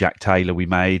interest in Jack Taylor we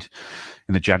made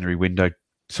in the January window.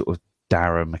 Sort of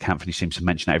Darren McAnthony seems to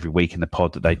mention it every week in the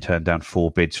pod that they turned down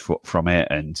 4 bids from it,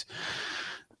 and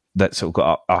that sort of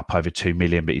got up over 2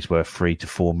 million, but he's worth 3 to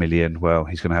 4 million. Well,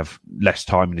 he's going to have less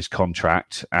time in his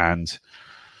contract,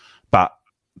 but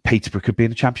Peterborough could be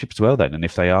in the Championship as well then. And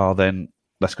if they are, then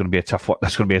that's going to be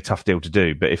a tough deal to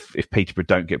do. But if Peterborough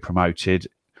don't get promoted,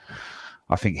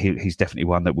 I think he's definitely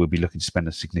one that we'll be looking to spend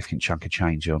a significant chunk of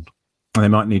change on. And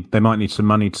they might need some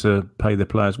money to pay their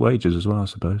players' wages as well, I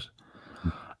suppose.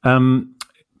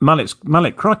 Mullet's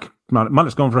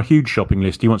gone for a huge shopping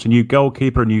list. He wants a new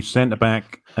goalkeeper, a new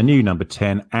centre-back, a new number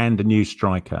 10 and a new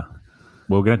striker.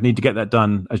 Well, we're going to need to get that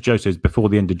done, as Joe says, before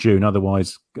the end of June.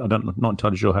 Otherwise, not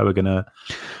entirely sure how we're going to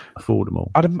afford them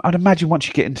all. I'd imagine once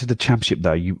you get into the Championship,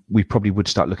 though, we probably would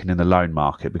start looking in the loan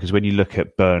market, because when you look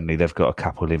at Burnley, they've got a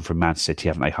couple in from Man City,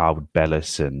 haven't they? Harwood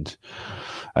Bellis and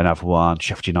another one.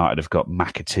 Sheffield United have got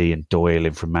McAtee and Doyle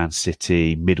in from Man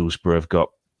City. Middlesbrough have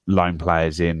got loan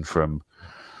players in from...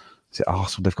 Is it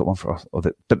Arsenal? They've got one for us.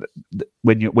 But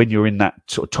when you're in that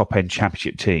sort of top end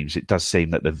Championship teams, it does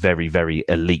seem that the very, very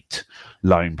elite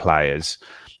loan players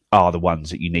are the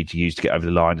ones that you need to use to get over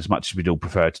the line. As much as we'd all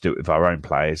prefer to do it with our own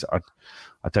players, I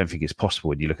don't think it's possible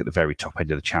when you look at the very top end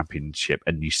of the Championship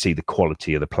and you see the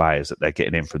quality of the players that they're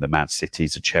getting in from the Man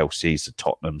Cities, the Chelseas, the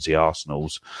Tottenhams, the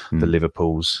Arsenals, the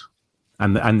Liverpools,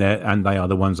 and they are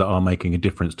the ones that are making a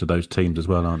difference to those teams as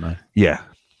well, aren't they? Yeah.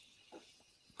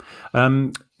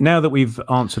 Now that we've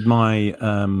answered my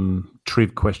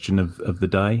triv question of the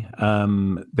day,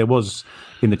 there was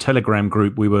in the Telegram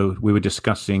group we were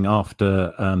discussing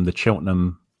after the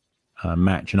Cheltenham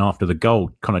match and after the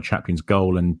goal, Connor Chaplin's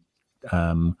goal and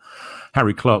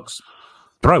Harry Clark's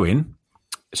throw-in.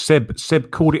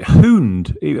 Seb called it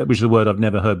hooned, which is a word I've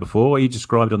never heard before. He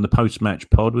described on the post-match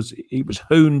pod he was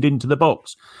hooned into the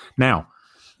box. Now,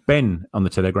 Ben on the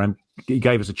Telegram, he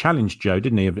gave us a challenge, Joe,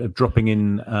 didn't he, of dropping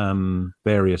in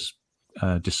various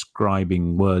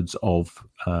describing words of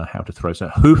how to throw. So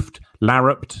hoofed,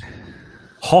 larruped,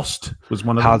 host was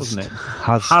one of them, wasn't it?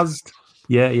 Huzzed.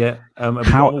 Yeah. I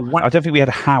don't think we had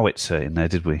a howitzer in there,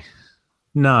 did we?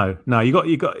 No. You got.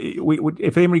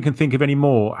 If anybody can think of any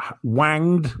more,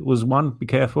 wanged was one. Be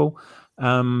careful.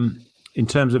 In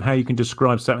terms of how you can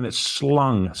describe something that's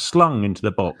slung into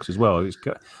the box as well.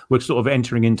 We're sort of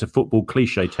entering into football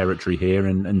cliche territory here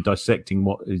and dissecting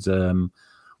what can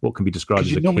be described as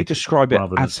a kick. You normally describe it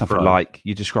as something like,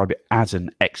 you describe it as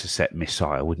an Exocet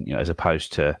missile, wouldn't you? As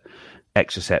opposed to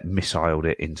Exocet missiled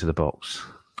it into the box.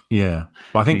 Yeah.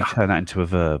 But I think you turn that into a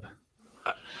verb.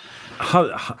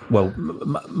 Well,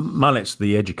 Mullet's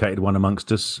the educated one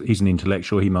amongst us. He's an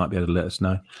intellectual. He might be able to let us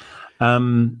know.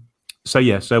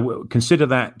 So consider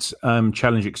that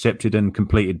challenge accepted and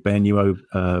completed, Ben. You owe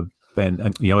Joe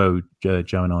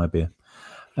and I a beer.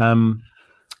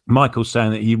 Michael's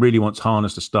saying that he really wants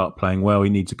Harness to start playing well. He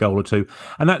needs a goal or two,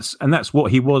 and that's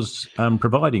what he was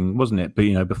providing, wasn't it?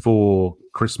 But before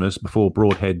Christmas, before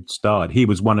Broadhead started, he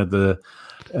was one of the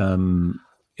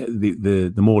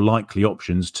more likely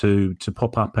options to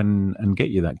pop up and get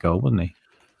you that goal, wasn't he?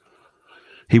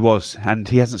 He was, and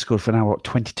he hasn't scored for now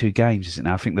 22 games, is it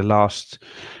now? I think the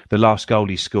last goal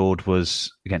he scored was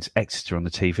against Exeter on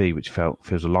the TV, which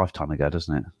feels a lifetime ago,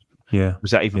 doesn't it? Yeah.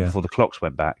 Was that even before the clocks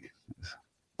went back?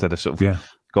 So they've sort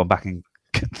of gone back and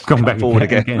gone back forward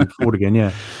again. Forward again,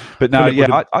 yeah. But no,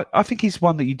 I think he's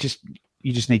one that you just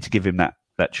need to give him that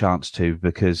chance to,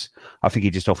 because I think he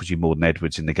just offers you more than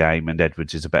Edwards in the game, and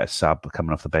Edwards is a better sub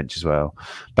coming off the bench as well.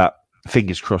 But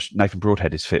fingers crossed, Nathan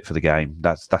Broadhead is fit for the game.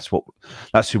 That's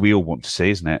who we all want to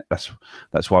see, isn't it?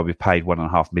 That's why we've paid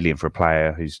 $1.5 million for a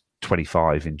player who's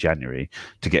 25 in January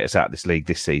to get us out of this league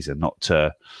this season, not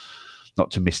to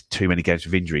miss too many games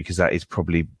with injury, because that is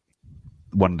probably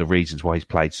one of the reasons why he's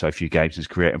played so few games in his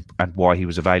career, and why he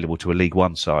was available to a League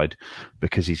One side,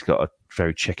 because he's got a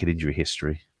very checkered injury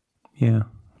history. Yeah.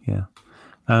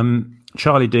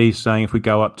 Charlie D saying, if we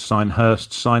go up to sign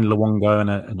Hurst, sign Luongo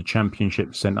and a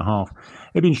Championship centre half.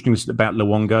 It'd be interesting about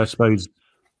Luongo. I suppose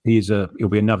he'll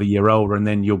be another year older, and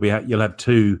then you'll have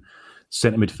two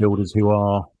centre midfielders who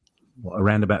are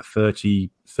around about 30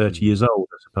 years old,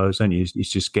 I suppose. Don't you? It's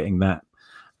just getting that.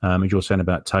 As you're saying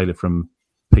about Taylor from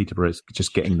Peterborough, it's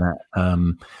just getting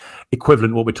that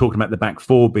equivalent. What we're talking about, the back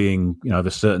four being, of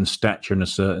a certain stature and a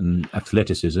certain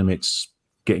athleticism. It's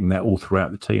getting that all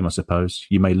throughout the team, I suppose.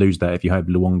 You may lose that if you have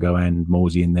Luongo and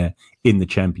Morsey in there in the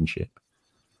Championship.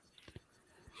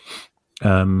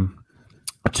 A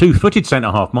two-footed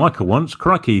centre-half, Michael wants.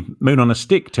 Crikey, moon on a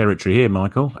stick territory here,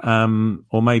 Michael.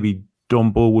 Or maybe Don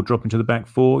Ball will drop into the back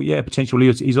four. Yeah,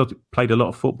 potentially. He's played a lot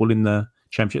of football in the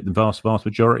Championship, the vast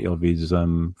majority of his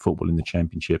football in the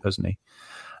Championship, hasn't he?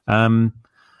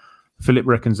 Philip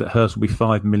reckons that Hurst will be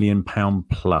 £5 million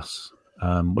plus.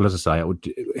 Well, as I say,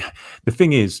 the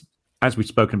thing is, as we've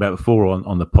spoken about before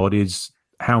on the pod, is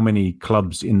how many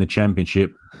clubs in the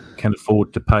Championship can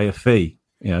afford to pay a fee,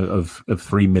 of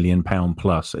 £3 million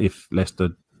plus if Leicester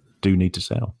do need to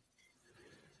sell.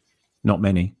 Not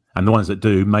many, and the ones that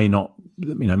do may not,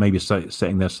 maybe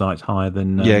setting their sights higher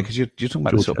than. Because you're talking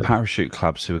about the sort of parachute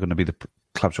clubs who are going to be the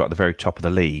clubs right at the very top of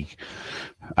the league,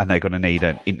 and they're going to need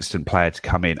an instant player to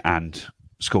come in and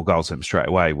score goals at them straight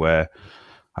away. Where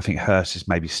I think Hurst is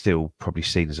maybe still probably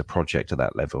seen as a project at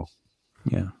that level.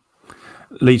 Yeah.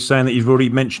 Lee's saying that you've already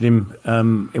mentioned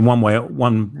him in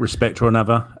one respect or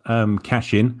another,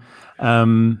 cash in.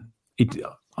 Can't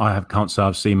say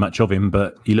I've seen much of him,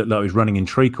 but he looked like he was running in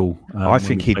treacle. I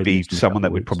think he'd be someone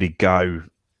that would probably go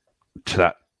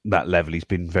to that level. He's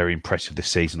been very impressive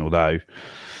this season, although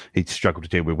he'd struggled to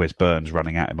deal with Wes Burns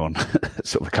running at him on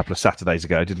sort of a couple of Saturdays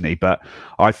ago, didn't he? But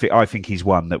I think he's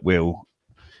one that will,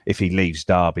 if he leaves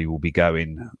Derby, will be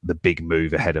going the big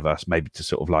move ahead of us, maybe to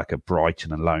sort of like a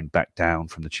Brighton and loan back down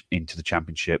from into the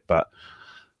Championship. But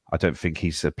I don't think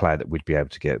he's a player that we'd be able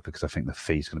to get, because I think the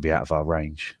fee's going to be out of our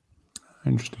range.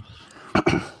 Interesting.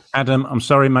 Adam, I'm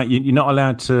sorry, mate. You're not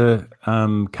allowed to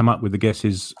come up with the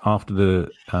guesses after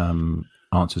the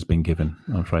answer's been given.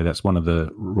 I'm afraid that's one of the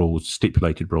rules,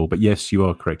 stipulated rule. But yes, you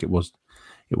are correct. It was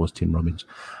Tim Robbins.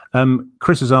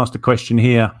 Chris has asked a question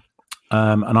here.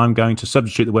 And I'm going to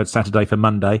substitute the word Saturday for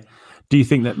Monday. Do you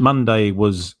think that Monday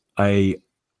was A,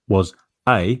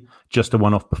 just a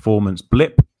one-off performance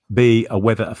blip, B, a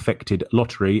weather-affected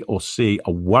lottery, or C,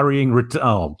 a worrying return?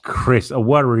 Oh, Chris, a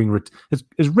worrying return.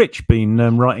 Has Rich been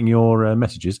writing your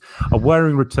messages? A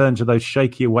worrying return to those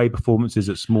shaky away performances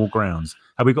at small grounds.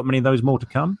 Have we got many of those more to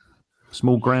come?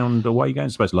 Small ground away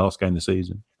games? I suppose last game of the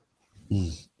season.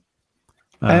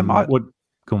 Go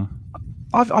on.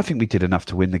 I think we did enough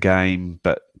to win the game,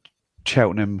 but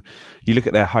Cheltenham, you look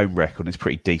at their home record, it's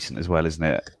pretty decent as well, isn't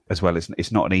it? As well as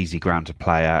it's not an easy ground to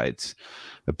play at. It's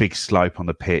a big slope on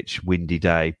the pitch, windy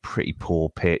day, pretty poor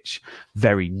pitch,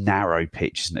 very narrow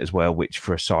pitch, isn't it, as well, which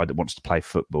for a side that wants to play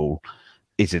football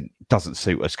doesn't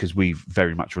suit us, because we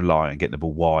very much rely on getting the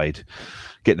ball wide,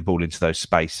 getting the ball into those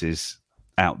spaces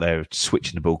out there,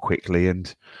 switching the ball quickly.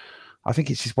 And I think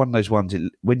it's just one of those ones,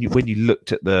 when you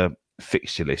looked at the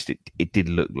fixture list, it did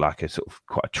look like a sort of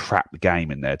quite a trap game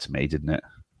in there to me, didn't it?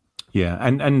 Yeah,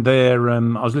 and there, I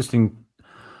was listening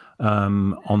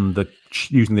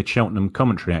using the Cheltenham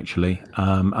commentary actually,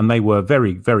 and they were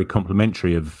very, very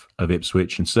complimentary of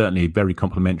Ipswich, and certainly very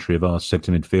complimentary of our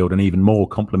centre midfield, and even more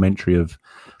complimentary of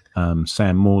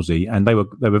Sam Morsey. And they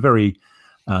were very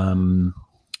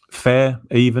fair,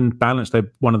 even, balanced.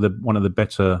 They're one of the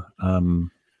better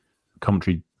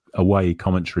away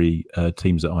commentary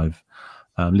teams that I've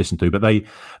listened to. But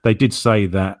they did say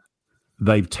that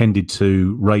they've tended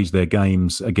to raise their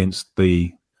games against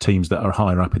the teams that are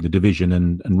higher up in the division,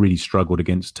 and really struggled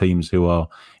against teams who are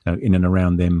in and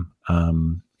around them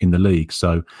in the league.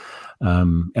 So,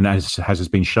 and as has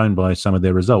been shown by some of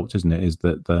their results, isn't it? Is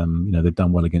that they've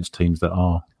done well against teams that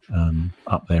are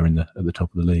up there at the top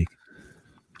of the league.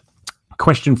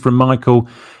 Question from Michael: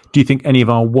 do you think any of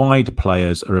our wide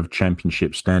players are of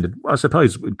Championship standard? I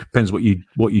suppose it depends what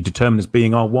you determine as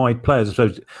being our wide players. I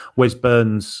suppose Wes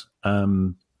Burns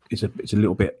is a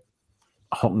little bit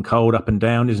hot and cold, up and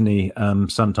down, isn't he?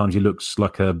 Sometimes he looks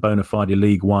like a bona fide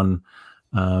League One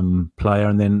player,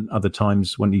 and then other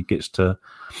times when he gets to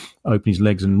open his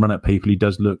legs and run at people, he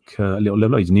does look a little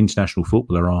level. He's an international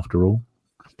footballer after all.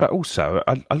 But also,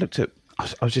 I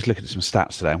was just looking at some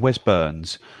stats today, and Wes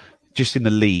Burns, just in the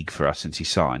league for us since he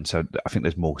signed, so I think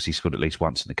there's more because he scored at least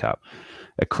once in the Cup,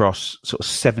 across sort of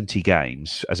 70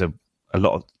 games as a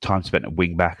lot of time spent at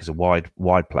wing back as a wide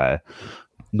player,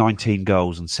 19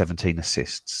 goals and 17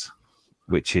 assists,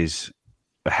 which is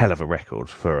a hell of a record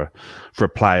for a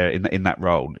player in that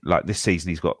role. Like this season,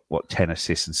 he's got 10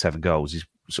 assists and 7 goals. He's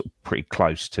sort of pretty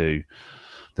close to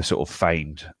the sort of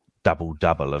famed double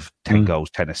of 10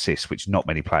 goals, 10 assists, which not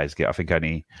many players get. I think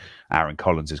only Aaron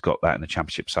Collins has got that in the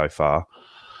Championship so far.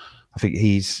 I think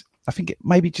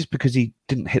maybe just because he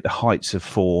didn't hit the heights of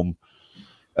form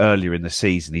earlier in the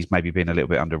season, he's maybe been a little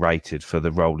bit underrated for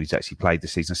the role he's actually played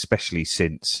this season, especially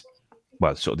since,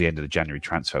 sort of the end of the January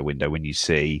transfer window, when you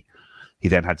see he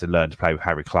then had to learn to play with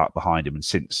Harry Clark behind him. And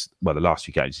since, the last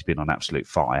few games, he's been on absolute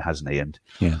fire, hasn't he? And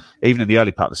even in the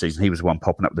early part of the season, he was the one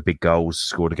popping up the big goals,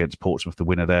 scored against Portsmouth, the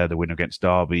winner there, the winner against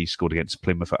Derby, scored against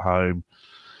Plymouth at home.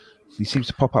 He seems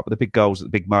to pop up with the big goals at the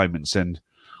big moments, and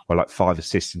 5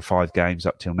 assists in 5 games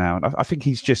up till now. And I think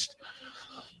he's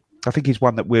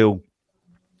one that will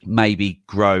maybe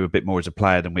grow a bit more as a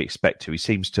player than we expect to. He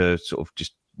seems to sort of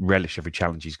just relish every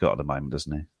challenge he's got at the moment,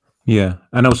 doesn't he? Yeah,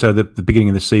 and also the beginning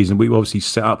of the season, we obviously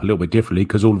set up a little bit differently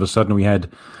because all of a sudden we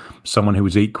had someone who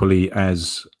was equally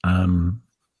as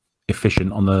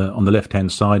efficient on the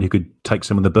left-hand side, who could take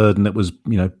some of the burden that was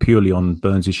purely on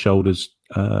Burns' shoulders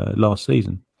last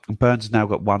season. Burns has now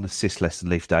got 1 assist less than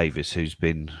Leif Davis, who's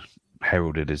been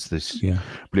heralded as this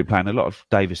brilliant player. And a lot of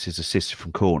Davis's assists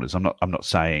from corners. I'm not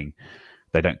saying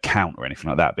they don't count or anything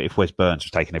like that, but if Wes Burns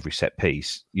was taking every set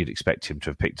piece, you'd expect him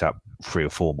to have picked up 3 or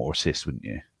 4 more assists, wouldn't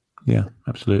you? Yeah,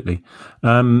 absolutely.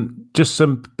 Just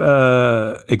some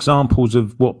examples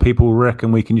of what people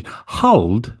reckon we can use.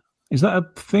 Hold, is that a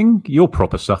thing? You're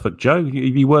proper Suffolk, Joe. Have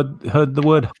you heard the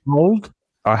word hold?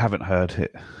 I haven't heard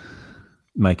it.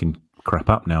 Making crap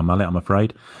up now, Mullet, I'm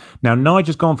afraid. Now,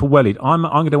 Nigel's gone for Wellied. I'm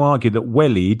going to argue that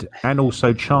Wellied and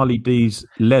also Charlie D's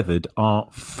Leathered are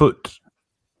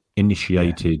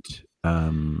foot-initiated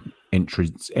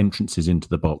entrances into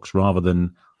the box rather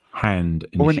than hand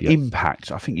or an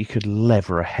impact. I think you could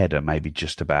lever a header, maybe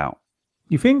just about.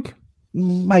 You think?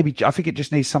 Maybe. I think it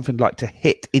just needs something like to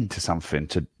hit into something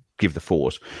to give the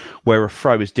force, where a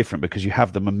throw is different because you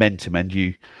have the momentum and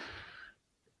you.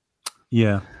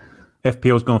 Yeah.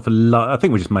 FPL's gone for I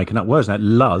think we're just making up words now.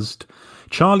 Luzzed.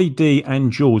 Charlie D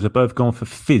and Jules have both gone for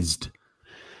fizzed.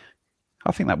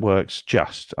 I think that works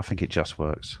I think it just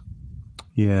works.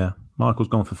 Yeah. Michael's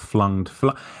gone for flunged.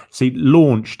 See,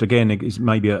 launched again is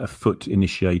maybe a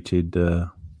foot-initiated. You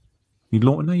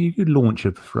launch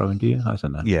a throw-in, do you? I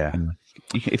don't know. Yeah. Anyway.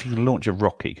 If you can launch a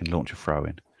rocket, you can launch a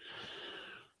throw-in.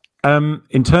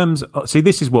 In terms,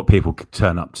 this is what people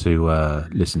turn up to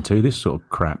listen to. This sort of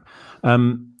crap.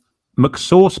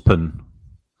 McSaucepan.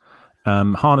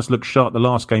 Harness looked sharp the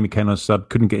last game he came on sub.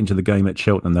 Couldn't get into the game at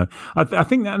Cheltenham though. I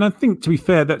think to be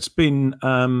fair, that's been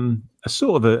a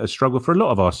sort of a struggle for a lot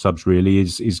of our subs. Really,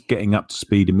 is getting up to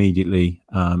speed immediately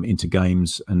into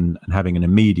games and having an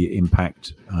immediate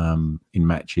impact in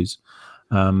matches.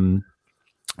 Ladapo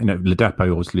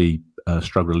obviously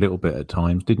struggled a little bit at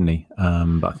times, didn't he?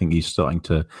 But I think he's starting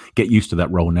to get used to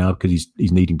that role now because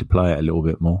he's needing to play it a little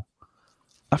bit more.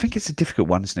 I think it's a difficult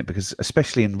one, isn't it? Because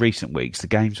especially in recent weeks, the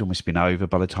game's almost been over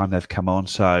by the time they've come on.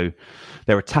 So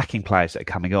they're attacking players that are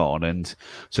coming on. And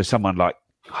so someone like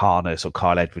Harness or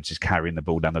Kyle Edwards is carrying the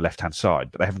ball down the left-hand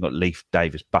side, but they haven't got Leif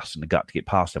Davis busting the gut to get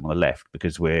past them on the left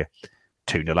because we're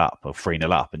 2-0 up or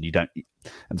 3-0 up. And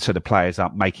so the players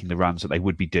aren't making the runs that they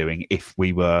would be doing if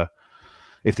the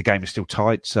game is still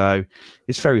tight. So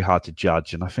it's very hard to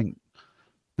judge. And I think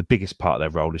the biggest part of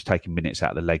their role is taking minutes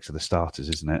out of the legs of the starters,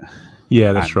 isn't it?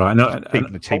 Yeah, that's right.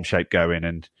 Keeping the team shape going.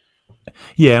 And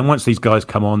once these guys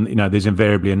come on, there's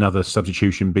invariably another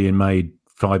substitution being made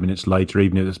 5 minutes later,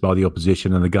 even if it's by the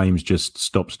opposition, and the game's just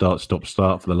stop, start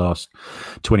for the last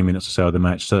 20 minutes or so of the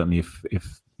match. Certainly,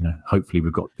 if hopefully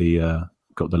we've got the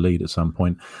lead at some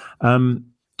point.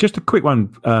 Just a quick one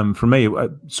from me,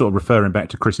 sort of referring back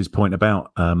to Chris's point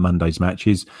about Monday's match,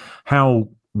 is how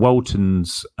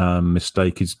Walton's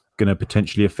mistake is going to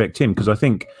potentially affect him, because I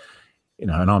think,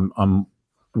 and I'm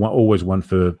always one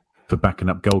for backing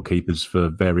up goalkeepers for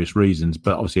various reasons,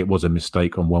 but obviously it was a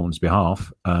mistake on Walton's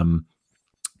behalf.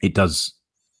 It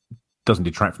doesn't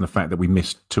detract from the fact that we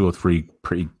missed 2 or 3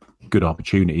 pretty good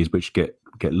opportunities, which get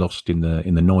lost in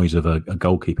the noise of a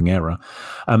goalkeeping error.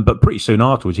 But pretty soon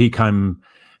afterwards, he came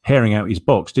herring out his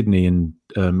box, didn't he? And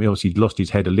he obviously lost his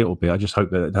head a little bit. I just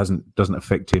hope that it doesn't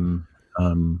affect him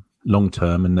long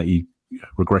term, and that he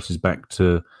regresses back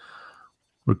to.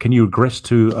 Can you regress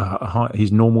to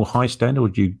his normal high standard, or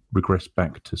do you regress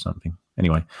back to something?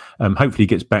 Anyway, hopefully he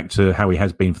gets back to how he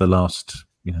has been for the last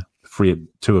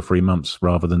 2 or 3 months,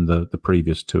 rather than the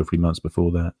previous 2 or 3 months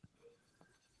before that.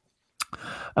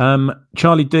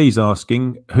 Charlie D's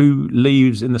asking who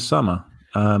leaves in the summer.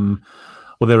 Well,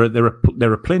 there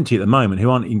are plenty at the moment who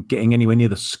aren't getting anywhere near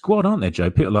the squad, aren't there, Joe?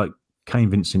 People like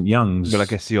Kane Vincent-Young's. Well, I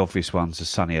guess the obvious ones are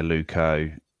Sonny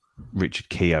Aluko, Richard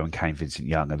Keogh, and Kane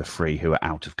Vincent-Young are the 3 who are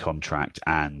out of contract,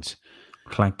 and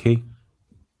Clanky.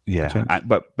 Yeah,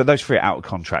 but those 3 are out of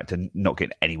contract and not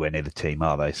getting anywhere near the team,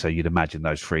 are they? So you'd imagine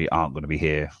those 3 aren't going to be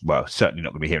here. Well, certainly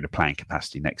not going to be here in a playing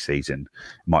capacity next season.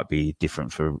 It might be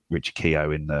different for Richard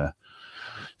Keogh in the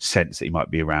sense that he might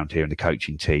be around here in the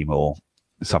coaching team or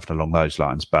something along those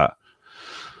lines. But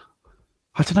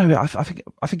I don't know. I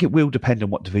think it will depend on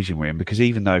what division we're in, because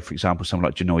even though, for example, someone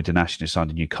like Janoy Dinashin has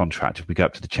signed a new contract, if we go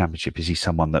up to the Championship, is he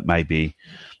someone that maybe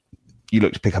you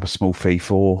look to pick up a small fee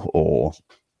for, or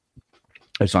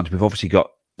those lines? We've obviously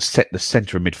got the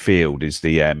centre of midfield is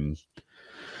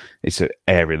it's an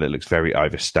area that looks very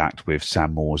overstacked with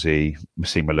Sam Morsey,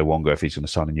 Massimo Luongo if he's going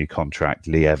to sign a new contract,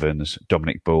 Lee Evans,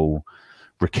 Dominic Ball,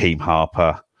 Raheem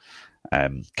Harper,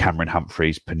 Cameron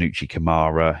Humphreys, Panucci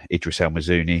Kamara, Idris El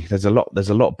Mazouni. There's a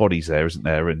lot of bodies there, isn't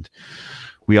there? And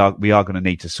we are going to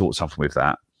need to sort something with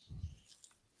that.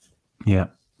 Yeah.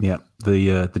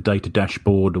 The data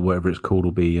dashboard, or whatever it's called,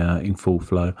 will be in full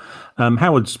flow.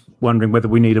 Howard's wondering whether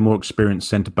we need a more experienced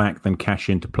centre back than Cash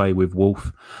in to play with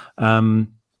Wolf.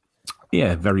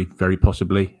 Yeah, very, very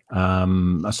possibly.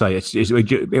 I say it'll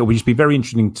just be very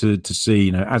interesting to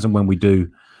see, as and when we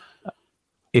do.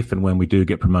 If and when we do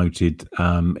get promoted,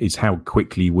 is how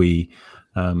quickly we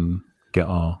get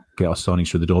our signings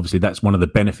through the door. Obviously, that's one of the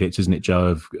benefits, isn't it,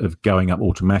 Joe, of going up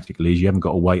automatically, is you haven't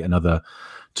got to wait another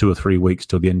 2 or 3 weeks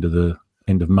till the end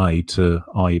of May to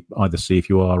either see if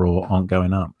you are or aren't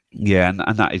going up. Yeah,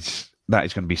 and that is going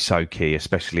to be so key,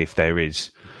 especially if there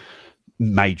is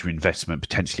major investment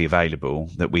potentially available,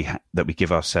 that we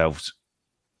give ourselves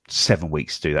 7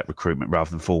 weeks to do that recruitment rather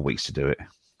than 4 weeks to do it.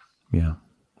 Yeah.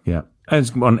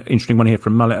 There's one interesting one here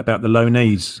from Mullet about the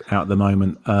loanees out at the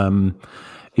moment.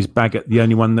 Is Baggett the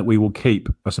only one that we will keep?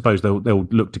 I suppose they'll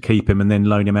look to keep him and then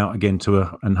loan him out again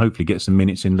and hopefully get some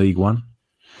minutes in League One.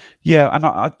 Yeah, and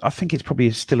I think it's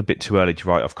probably still a bit too early to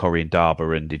write off Corey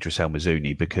Ndaba and Idris El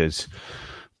Mazouni, because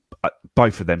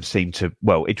both of them seem to...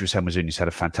 Well, Idris El Mazouni's had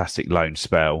a fantastic loan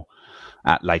spell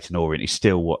at Leyton Orient. He's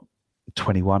still,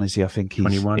 21 is he? I think he's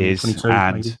 21, is. 22,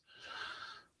 and maybe.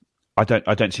 I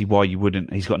don't see why you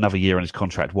wouldn't. He's got another year on his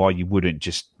contract. Why you wouldn't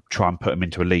just try and put him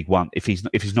into a League One if he's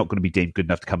not going to be deemed good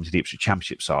enough to come into the Ipswich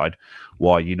Championship side?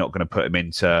 Why are you not going to put him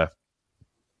into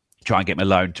try and get him a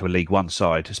loan to a League One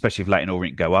side? Especially if Leyton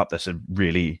Orient go up, that's a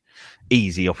really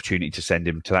easy opportunity to send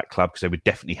him to that club, because they would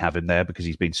definitely have him there because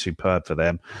he's been superb for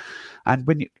them. And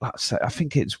when I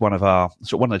think it's one of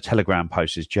the Telegram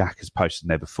posters Jack has posted in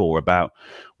there before about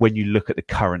when you look at the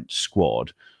current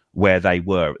squad, where they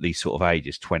were at these sort of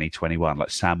ages, 20, 21, like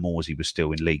Sam Morsey was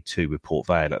still in League Two with Port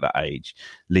Vale at that age.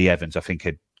 Lee Evans, I think,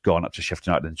 had gone up to Sheffield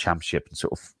United in the Championship and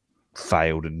sort of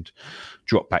failed and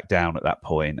dropped back down at that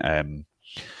point.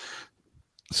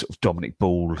 Sort of Dominic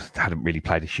Ball hadn't really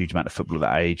played a huge amount of football at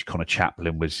that age. Connor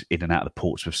Chaplin was in and out of the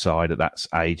Portsmouth side at that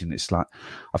age. And it's like,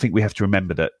 I think we have to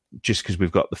remember that just because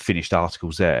we've got the finished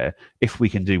articles there, if we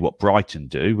can do what Brighton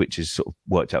do, which has sort of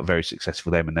worked out very successful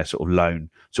for them, and their sort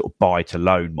of buy to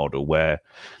loan model, where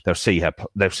they'll see a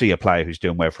player who's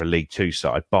doing well for a League Two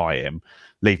side, buy him,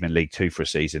 leave him in League Two for a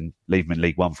season, leave him in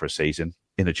League One for a season,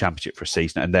 in the Championship for a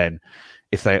season, and then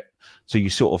so you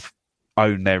sort of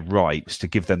own their rights to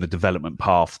give them the development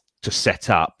path to set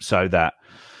up so that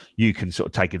you can sort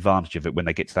of take advantage of it when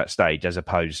they get to that stage, as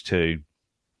opposed to,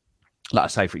 like I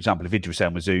say, for example, if Idris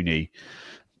El Mazouni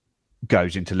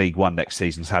goes into League One next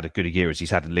season, has had as good a year as he's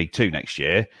had in League Two next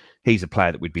year, he's a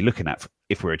player that we'd be looking at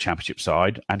if we're a Championship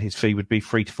side, and his fee would be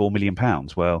 £3 to £4 million.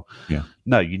 Well, yeah.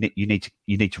 No, you need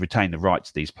to retain the rights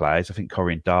to these players. I think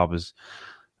Corey Ndaba's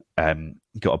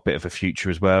got a bit of a future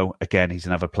as well. Again, he's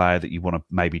another player that you want to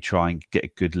maybe try and get a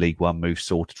good League One move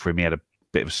sorted for him. He had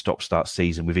bit of a stop-start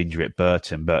season with injury at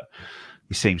Burton, but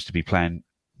he seems to be playing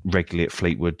regularly at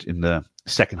Fleetwood in the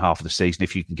second half of the season.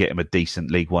 If you can get him a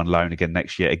decent League One loan again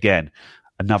next year, again,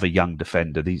 another young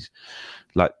defender.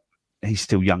 He's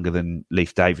still younger than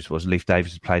Leif Davis was. And Leif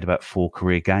Davis has played about 4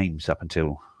 career games up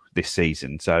until this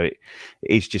season. So it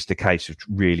is just a case of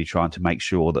really trying to make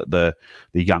sure that the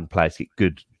young players get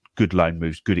good loan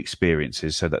moves, good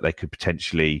experiences, so that they could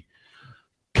potentially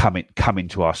come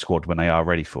into our squad when they are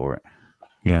ready for it.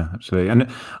 Yeah, absolutely. And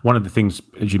one of the things,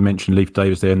 as you mentioned, Leif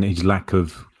Davis there, and his lack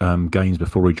of games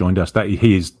before he joined us, that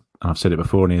he is, I've said it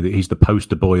before, and he's the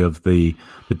poster boy of the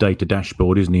data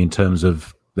dashboard, isn't he, in terms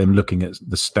of them looking at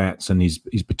the stats and his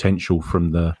potential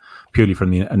purely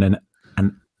from an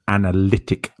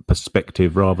analytic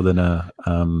perspective, rather than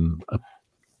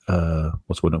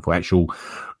what's one for actual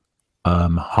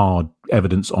hard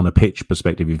evidence on a pitch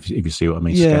perspective, if you see what I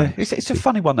mean. Yeah, it's a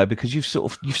funny one though, because you've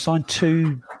signed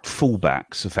 2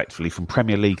 fullbacks effectively from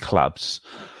Premier League clubs,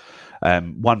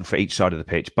 one for each side of the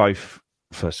pitch, both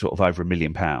for sort of over £1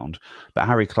 million. But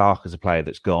Harry Clark is a player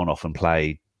that's gone off and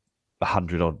played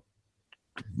 100 odd,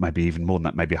 maybe even more than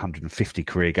that, maybe 150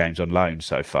 career games on loan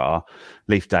so far.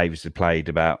 Leif Davis has played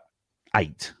about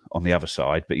 8 on the other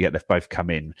side, but yet they've both come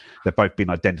in. They've both been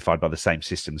identified by the same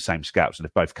system, the same scouts, and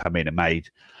they've both come in and made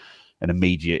an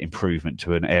immediate improvement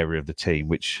to an area of the team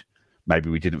which maybe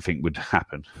we didn't think would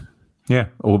happen. Yeah,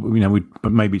 or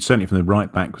but maybe certainly from the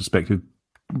right back perspective,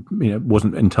 it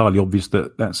wasn't entirely obvious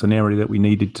that that's an area that we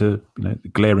needed to,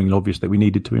 glaringly obvious that we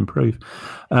needed to improve.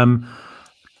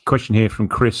 Question here from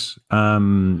Chris: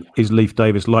 is Leif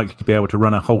Davis likely to be able to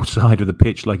run a whole side of the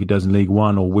pitch like he does in League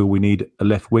One, or will we need a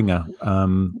left winger?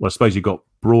 Well, I suppose you've got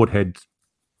Broadhead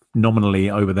nominally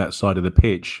over that side of the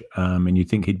pitch, and you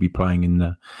think he'd be playing in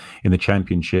the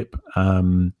Championship. I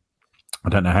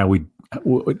don't know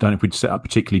if we'd set up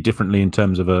particularly differently in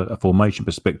terms of a formation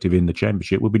perspective in the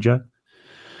Championship, would we, Joe?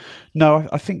 No,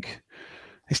 I think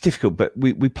it's difficult, but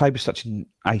we play with such an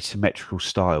asymmetrical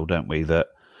style, don't we, that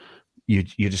you're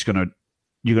going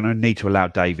to need to allow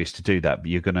Davis to do that, but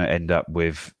you're going to end up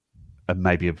with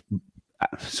maybe a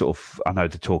sort of, I know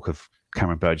the talk of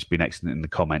Cameron Burgess being excellent in the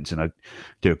comments, and I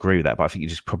do agree with that, but I think you're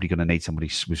just probably going to need somebody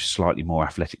with slightly more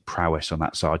athletic prowess on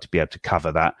that side to be able to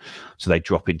cover that, so they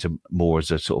drop into more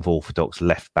as a sort of orthodox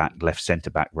left centre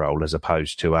back role, as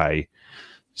opposed to a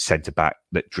centre back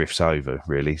that drifts over,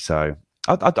 really. So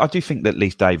I do think that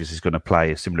Leif Davis is going to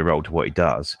play a similar role to what he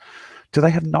does. Do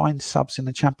they have 9 subs in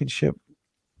the Championship?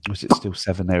 Or is it still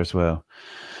 7 there as well?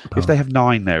 If they have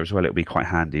 9 there as well, it'll be quite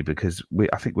handy, because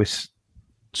I think we're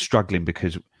struggling,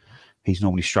 because he's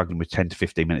normally struggling with 10 to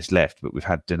 15 minutes left, but we've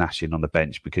had Donatian on the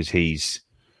bench because he's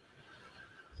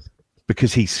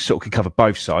sort of can cover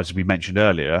both sides, as we mentioned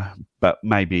earlier. But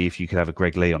maybe if you could have a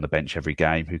Greg Lee on the bench every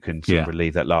game who can sort of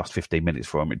relieve that last 15 minutes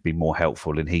for him, it'd be more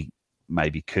helpful, and he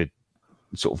maybe could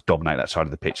sort of dominate that side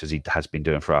of the pitch as he has been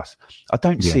doing for us. I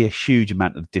don't see a huge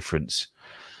amount of difference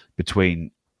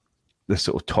between the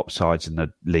sort of top sides in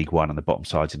the League One and the bottom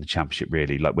sides in the Championship,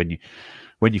 really. Like when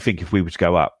you think if we were to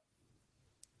go up,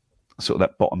 sort of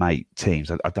that bottom 8 teams,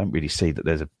 I don't really see that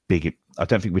there's I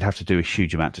don't think we'd have to do a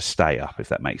huge amount to stay up, if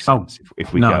that makes sense.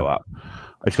 If we go up,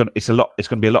 it's going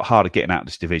to be a lot harder getting out of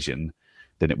this division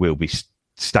than it will be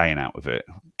staying out of it.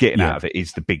 Getting out of it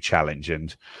is the big challenge,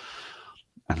 and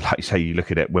like you say, you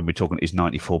look at it when we're talking, is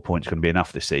 94 points going to be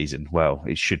enough this season? Well,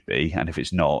 it should be. And if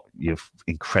it's not, you're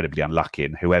incredibly unlucky.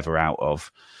 And whoever out of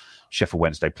Sheffield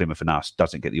Wednesday, Plymouth and us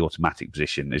doesn't get the automatic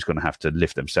position is going to have to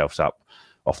lift themselves up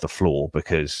off the floor,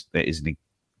 because it is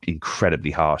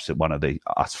incredibly harsh that one of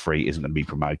us 3 isn't going to be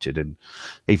promoted. And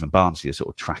even Barnsley is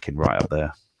sort of tracking right up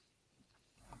there.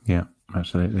 Yeah,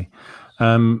 absolutely.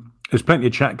 There's plenty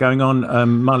of chat going on.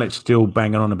 Mullet's still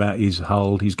banging on about his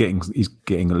hold. He's getting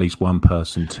at least one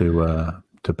person to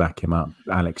back him up.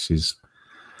 Alex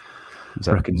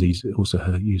reckons he's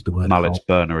also used the word Mullet's hold.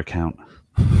 burner account.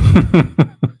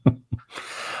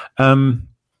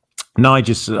 No, I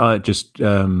just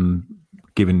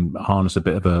giving Harness a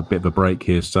bit of a break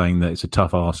here, saying that it's a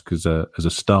tough ask as a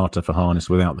starter for Harness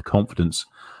without the confidence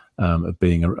of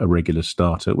being a regular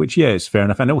starter. Which it's fair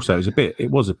enough, and also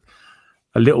it was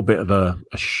a little bit of a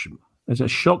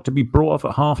shock to be brought off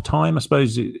at half time. I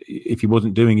suppose if he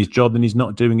wasn't doing his job, then he's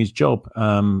not doing his job.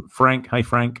 Frank,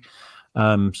 saying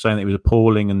that he was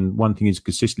appalling, and one thing is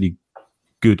consistently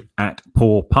good at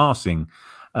poor passing.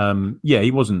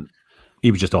 He wasn't.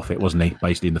 He was just off it, wasn't he?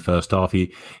 Basically, in the first half,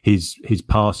 his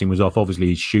passing was off. Obviously,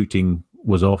 his shooting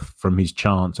was off from his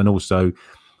chance, and also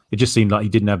it just seemed like he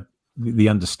didn't have the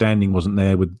understanding wasn't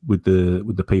there with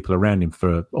the people around him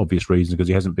for obvious reasons, because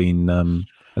he hasn't been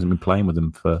playing with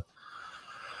them for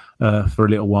for a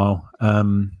little while.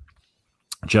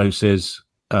 Joe says,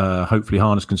 hopefully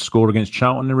Harness can score against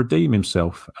Charlton and redeem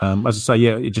himself. As I say,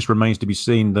 yeah, it just remains to be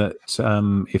seen that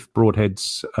if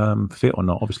Broadhead's fit or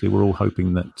not. Obviously, we're all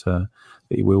hoping that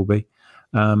he will be.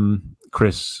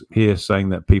 Chris here saying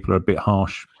that people are a bit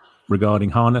harsh regarding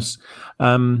Harness.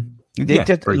 To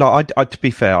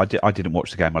be fair, I didn't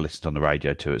watch the game. I listened on the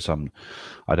radio to it, so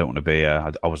I don't want to be.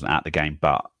 I wasn't at the game,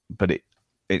 but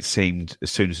it seemed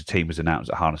as soon as the team was announced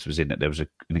that Harness was in it, there was an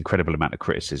incredible amount of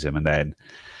criticism, and then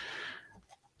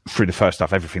through the first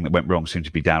half, everything that went wrong seemed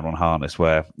to be down on Harness.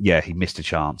 Where he missed a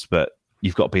chance, but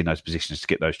you've got to be in those positions to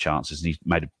get those chances, and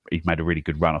he made a really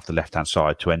good run off the left hand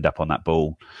side to end up on that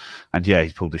ball, and he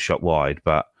pulled the shot wide,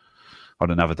 but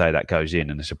on another day that goes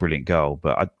in and it's a brilliant goal.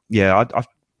 But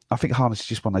I think Harness is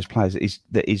just one of those players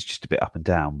that is just a bit up and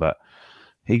down, but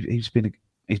he's been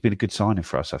a good signing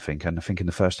for us, I think. And I think in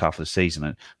the first half of the season,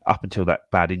 and up until that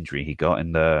bad injury he got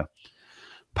in the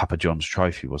Papa John's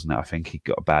Trophy, wasn't it? I think he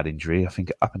got a bad injury. I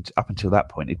think up until that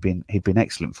point he'd been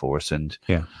excellent for us, and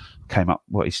came up.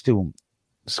 Well, he's still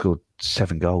scored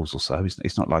 7 goals or so.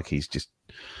 It's not like he's just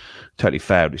totally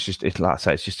failed. Like I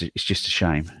say, it's just a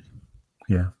shame.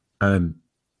 Yeah.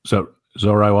 So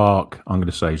Zorro Ark, I'm going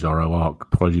to say Zorro Ark.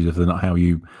 Apologies if they're not how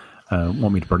you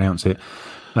want me to pronounce it.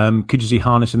 Could you see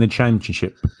Harness in the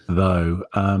Championship, though?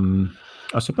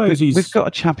 I suppose we've got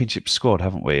a Championship squad,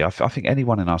 haven't we? I think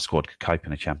anyone in our squad could cope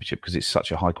in a Championship because it's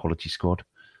such a high-quality squad.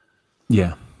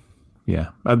 Yeah.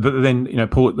 But then, the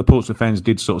Portsmouth fans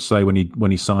did sort of say when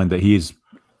he signed that he is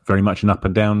very much an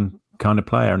up-and-down kind of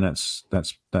player, and that's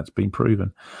been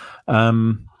proven.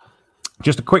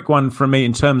 Just a quick one from me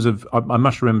in terms of I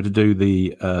must remember to do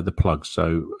the plugs,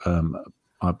 so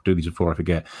I'll do these before I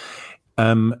forget.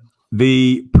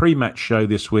 The pre-match show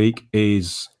this week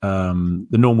is the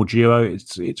normal duo.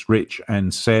 It's Rich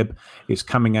and Seb. It's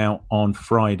coming out on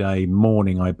Friday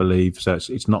morning, I believe, so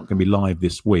it's not going to be live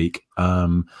this week.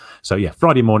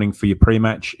 Friday morning for your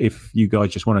pre-match. If you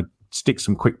guys just want to stick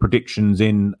some quick predictions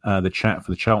in the chat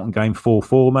for the Charlton game,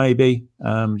 4-4 maybe,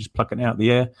 just plucking it out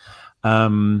the air.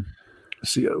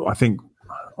 So I think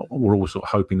we're all sort of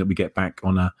hoping that we get back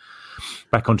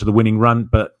onto the winning run.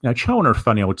 But Charlton are a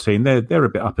funny old team. They're a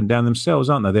bit up and down themselves,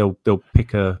 aren't they? They'll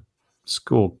pick a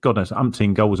score. God knows,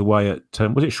 umpteen goals away at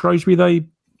was it Shrewsbury they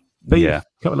beat a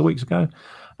couple of weeks ago,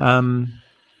 and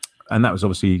that was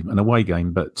obviously an away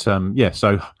game. But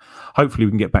so hopefully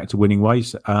we can get back to winning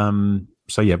ways.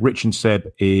 Rich and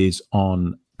Seb is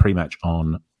on pre-match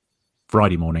on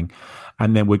Friday morning,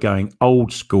 and then we're going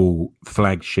old school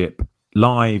flagship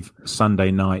live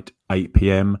Sunday night 8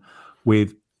 p.m.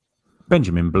 with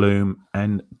Benjamin Bloom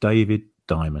and David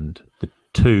Diamond. The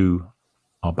two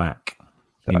are back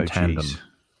in tandem. Geez.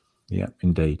 Yeah,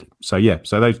 indeed. So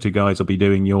those two guys will be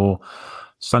doing your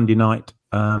Sunday night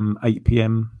 8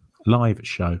 p.m. live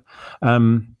show.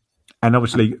 And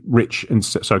obviously Rich and...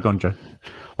 Sorry, go on, Joe.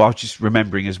 Well, I was just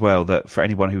remembering as well that for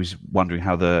anyone who's wondering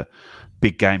how the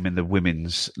big game in the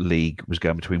Women's League was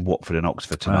going between Watford and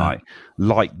Oxford tonight,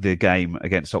 like the game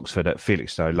against Oxford at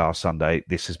Felixstowe last Sunday,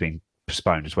 this has been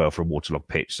postponed as well for a waterlogged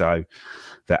pitch, so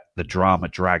that the drama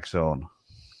drags on.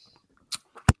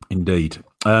 Indeed.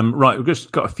 Right, we've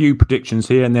just got a few predictions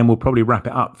here, and then we'll probably wrap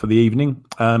it up for the evening.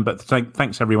 But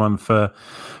thanks everyone for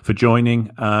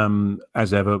joining.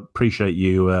 As ever, appreciate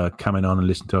you coming on and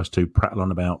listening to us two prattle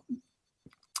on about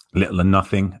little and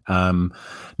nothing.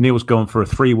 Neil's gone for a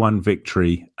 3-1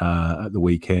 victory at the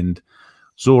weekend.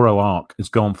 Zorro Ark has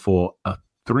gone for a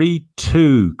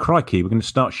 3-2. Crikey, we're going to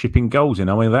start shipping goals in.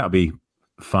 I mean, that'll be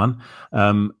fun.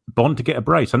 Bond to get a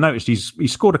brace. I noticed he's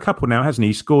scored a couple now, hasn't he?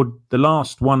 He scored the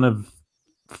last one of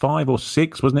 5 or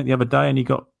 6, wasn't it, the other day? And he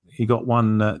got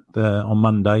one on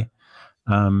Monday.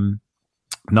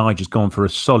 Nigel's gone for a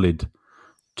solid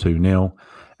 2-0,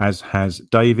 as has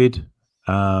David.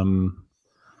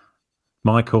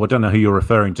 Michael, I don't know who you're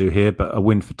referring to here, but a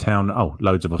win for Town. Oh,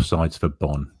 loads of offsides for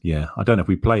Bonn. Yeah, I don't know if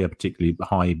we play a particularly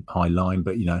high line,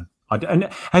 but and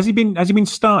has he been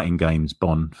starting games,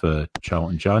 Bonn, for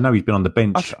Charlton, Joe? I know he's been on the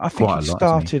bench. I think he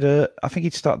started. I think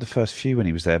he'd started the first few when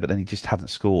he was there, but then he just hadn't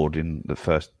scored in the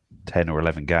first 10 or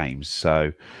 11 games.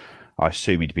 So I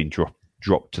assume he'd been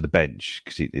dropped to the bench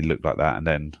because it looked like that, and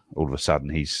then all of a sudden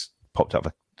he's popped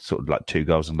up sort of like 2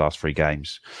 goals in the last 3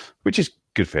 games, which is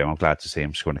good for him. I'm glad to see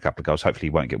him scoring a couple of goals. Hopefully he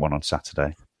won't get one on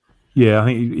Saturday. Yeah, I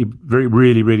think he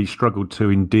really struggled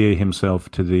to endear himself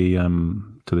to the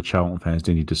Charlton fans,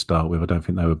 didn't he, to start with? I don't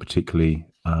think they were particularly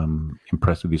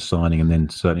impressed with his signing, and then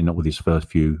certainly not with his first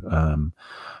few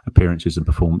appearances and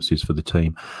performances for the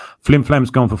team. Flim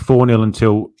Flam's gone for 4-0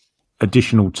 until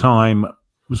additional time,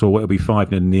 so it'll be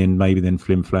 5-0 in the end, maybe then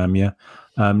Flim Flam, yeah.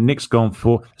 Nick's gone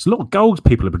for... There's a lot of goals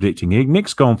people are predicting here.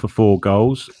 Nick's gone for 4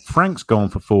 goals. Frank's gone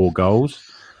for 4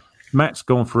 goals. Matt's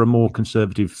gone for a more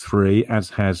conservative 3, as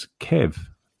has Kev.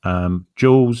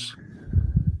 Jules,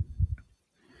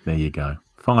 there you go.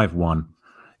 5-1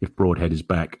 if Broadhead is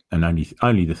back, and only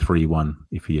the 3-1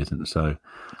 if he isn't. So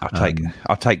I'll take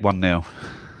 1-0.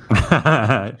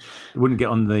 Wouldn't get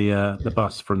on the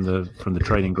bus from the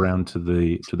training ground to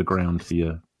the ground for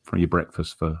your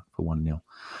breakfast for 1-0.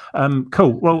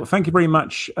 Cool. Well, thank you very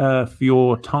much for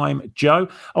your time, Joe.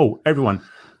 Oh, everyone,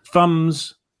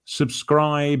 thumbs,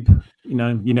 subscribe. You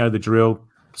know the drill.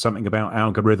 Something about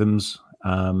algorithms.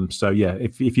 So yeah,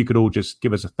 if you could all just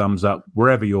give us a thumbs up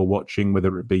wherever you're watching,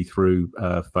 whether it be through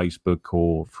Facebook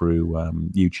or through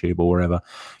YouTube or wherever,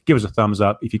 give us a thumbs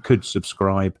up. If you could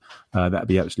subscribe, that'd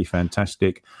be absolutely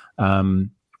fantastic.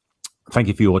 Thank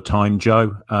you for your time,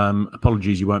 Joe.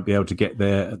 Apologies you won't be able to get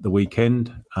there at the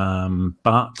weekend,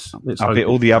 but I'll be at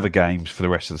all the other games for the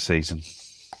rest of the season.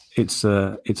 It's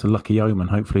a lucky omen,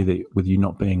 hopefully, that with you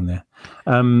not being there.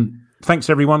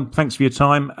 Thanks, everyone. Thanks for your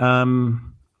time.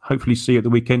 Hopefully see you at the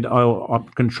weekend. I'm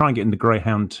going to try and get in the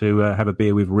Greyhound to have a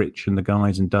beer with Rich and the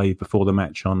guys and Dave before the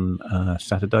match on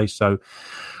Saturday. So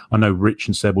I know Rich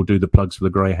and Seb will do the plugs for the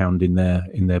Greyhound in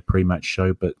their pre-match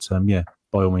show. But yeah,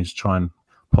 by all means, try and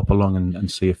pop along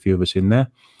and see a few of us in there.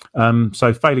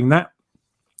 So failing that,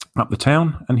 up the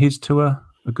town, and here's to a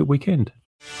good weekend.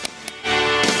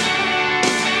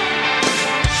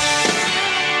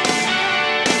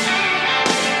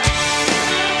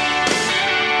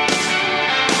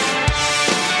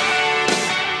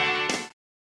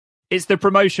 It's the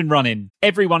promotion run-in.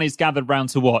 Everyone is gathered round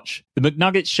to watch. The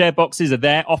McNuggets share boxes are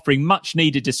there, offering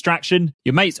much-needed distraction.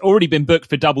 Your mate's already been booked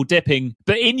for double dipping,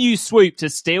 but in you swoop to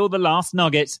steal the last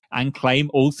nugget and claim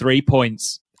all 3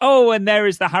 points. Oh, and there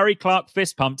is the Harry Clark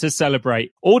fist pump to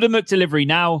celebrate. Order McDelivery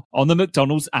now on the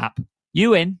McDonald's app.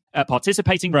 You in at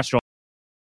participating restaurants.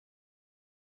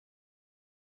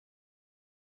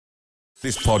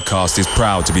 This podcast is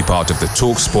proud to be part of the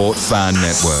TalkSport Fan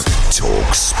Network.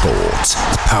 TalkSport.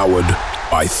 Powered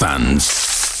by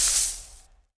fans.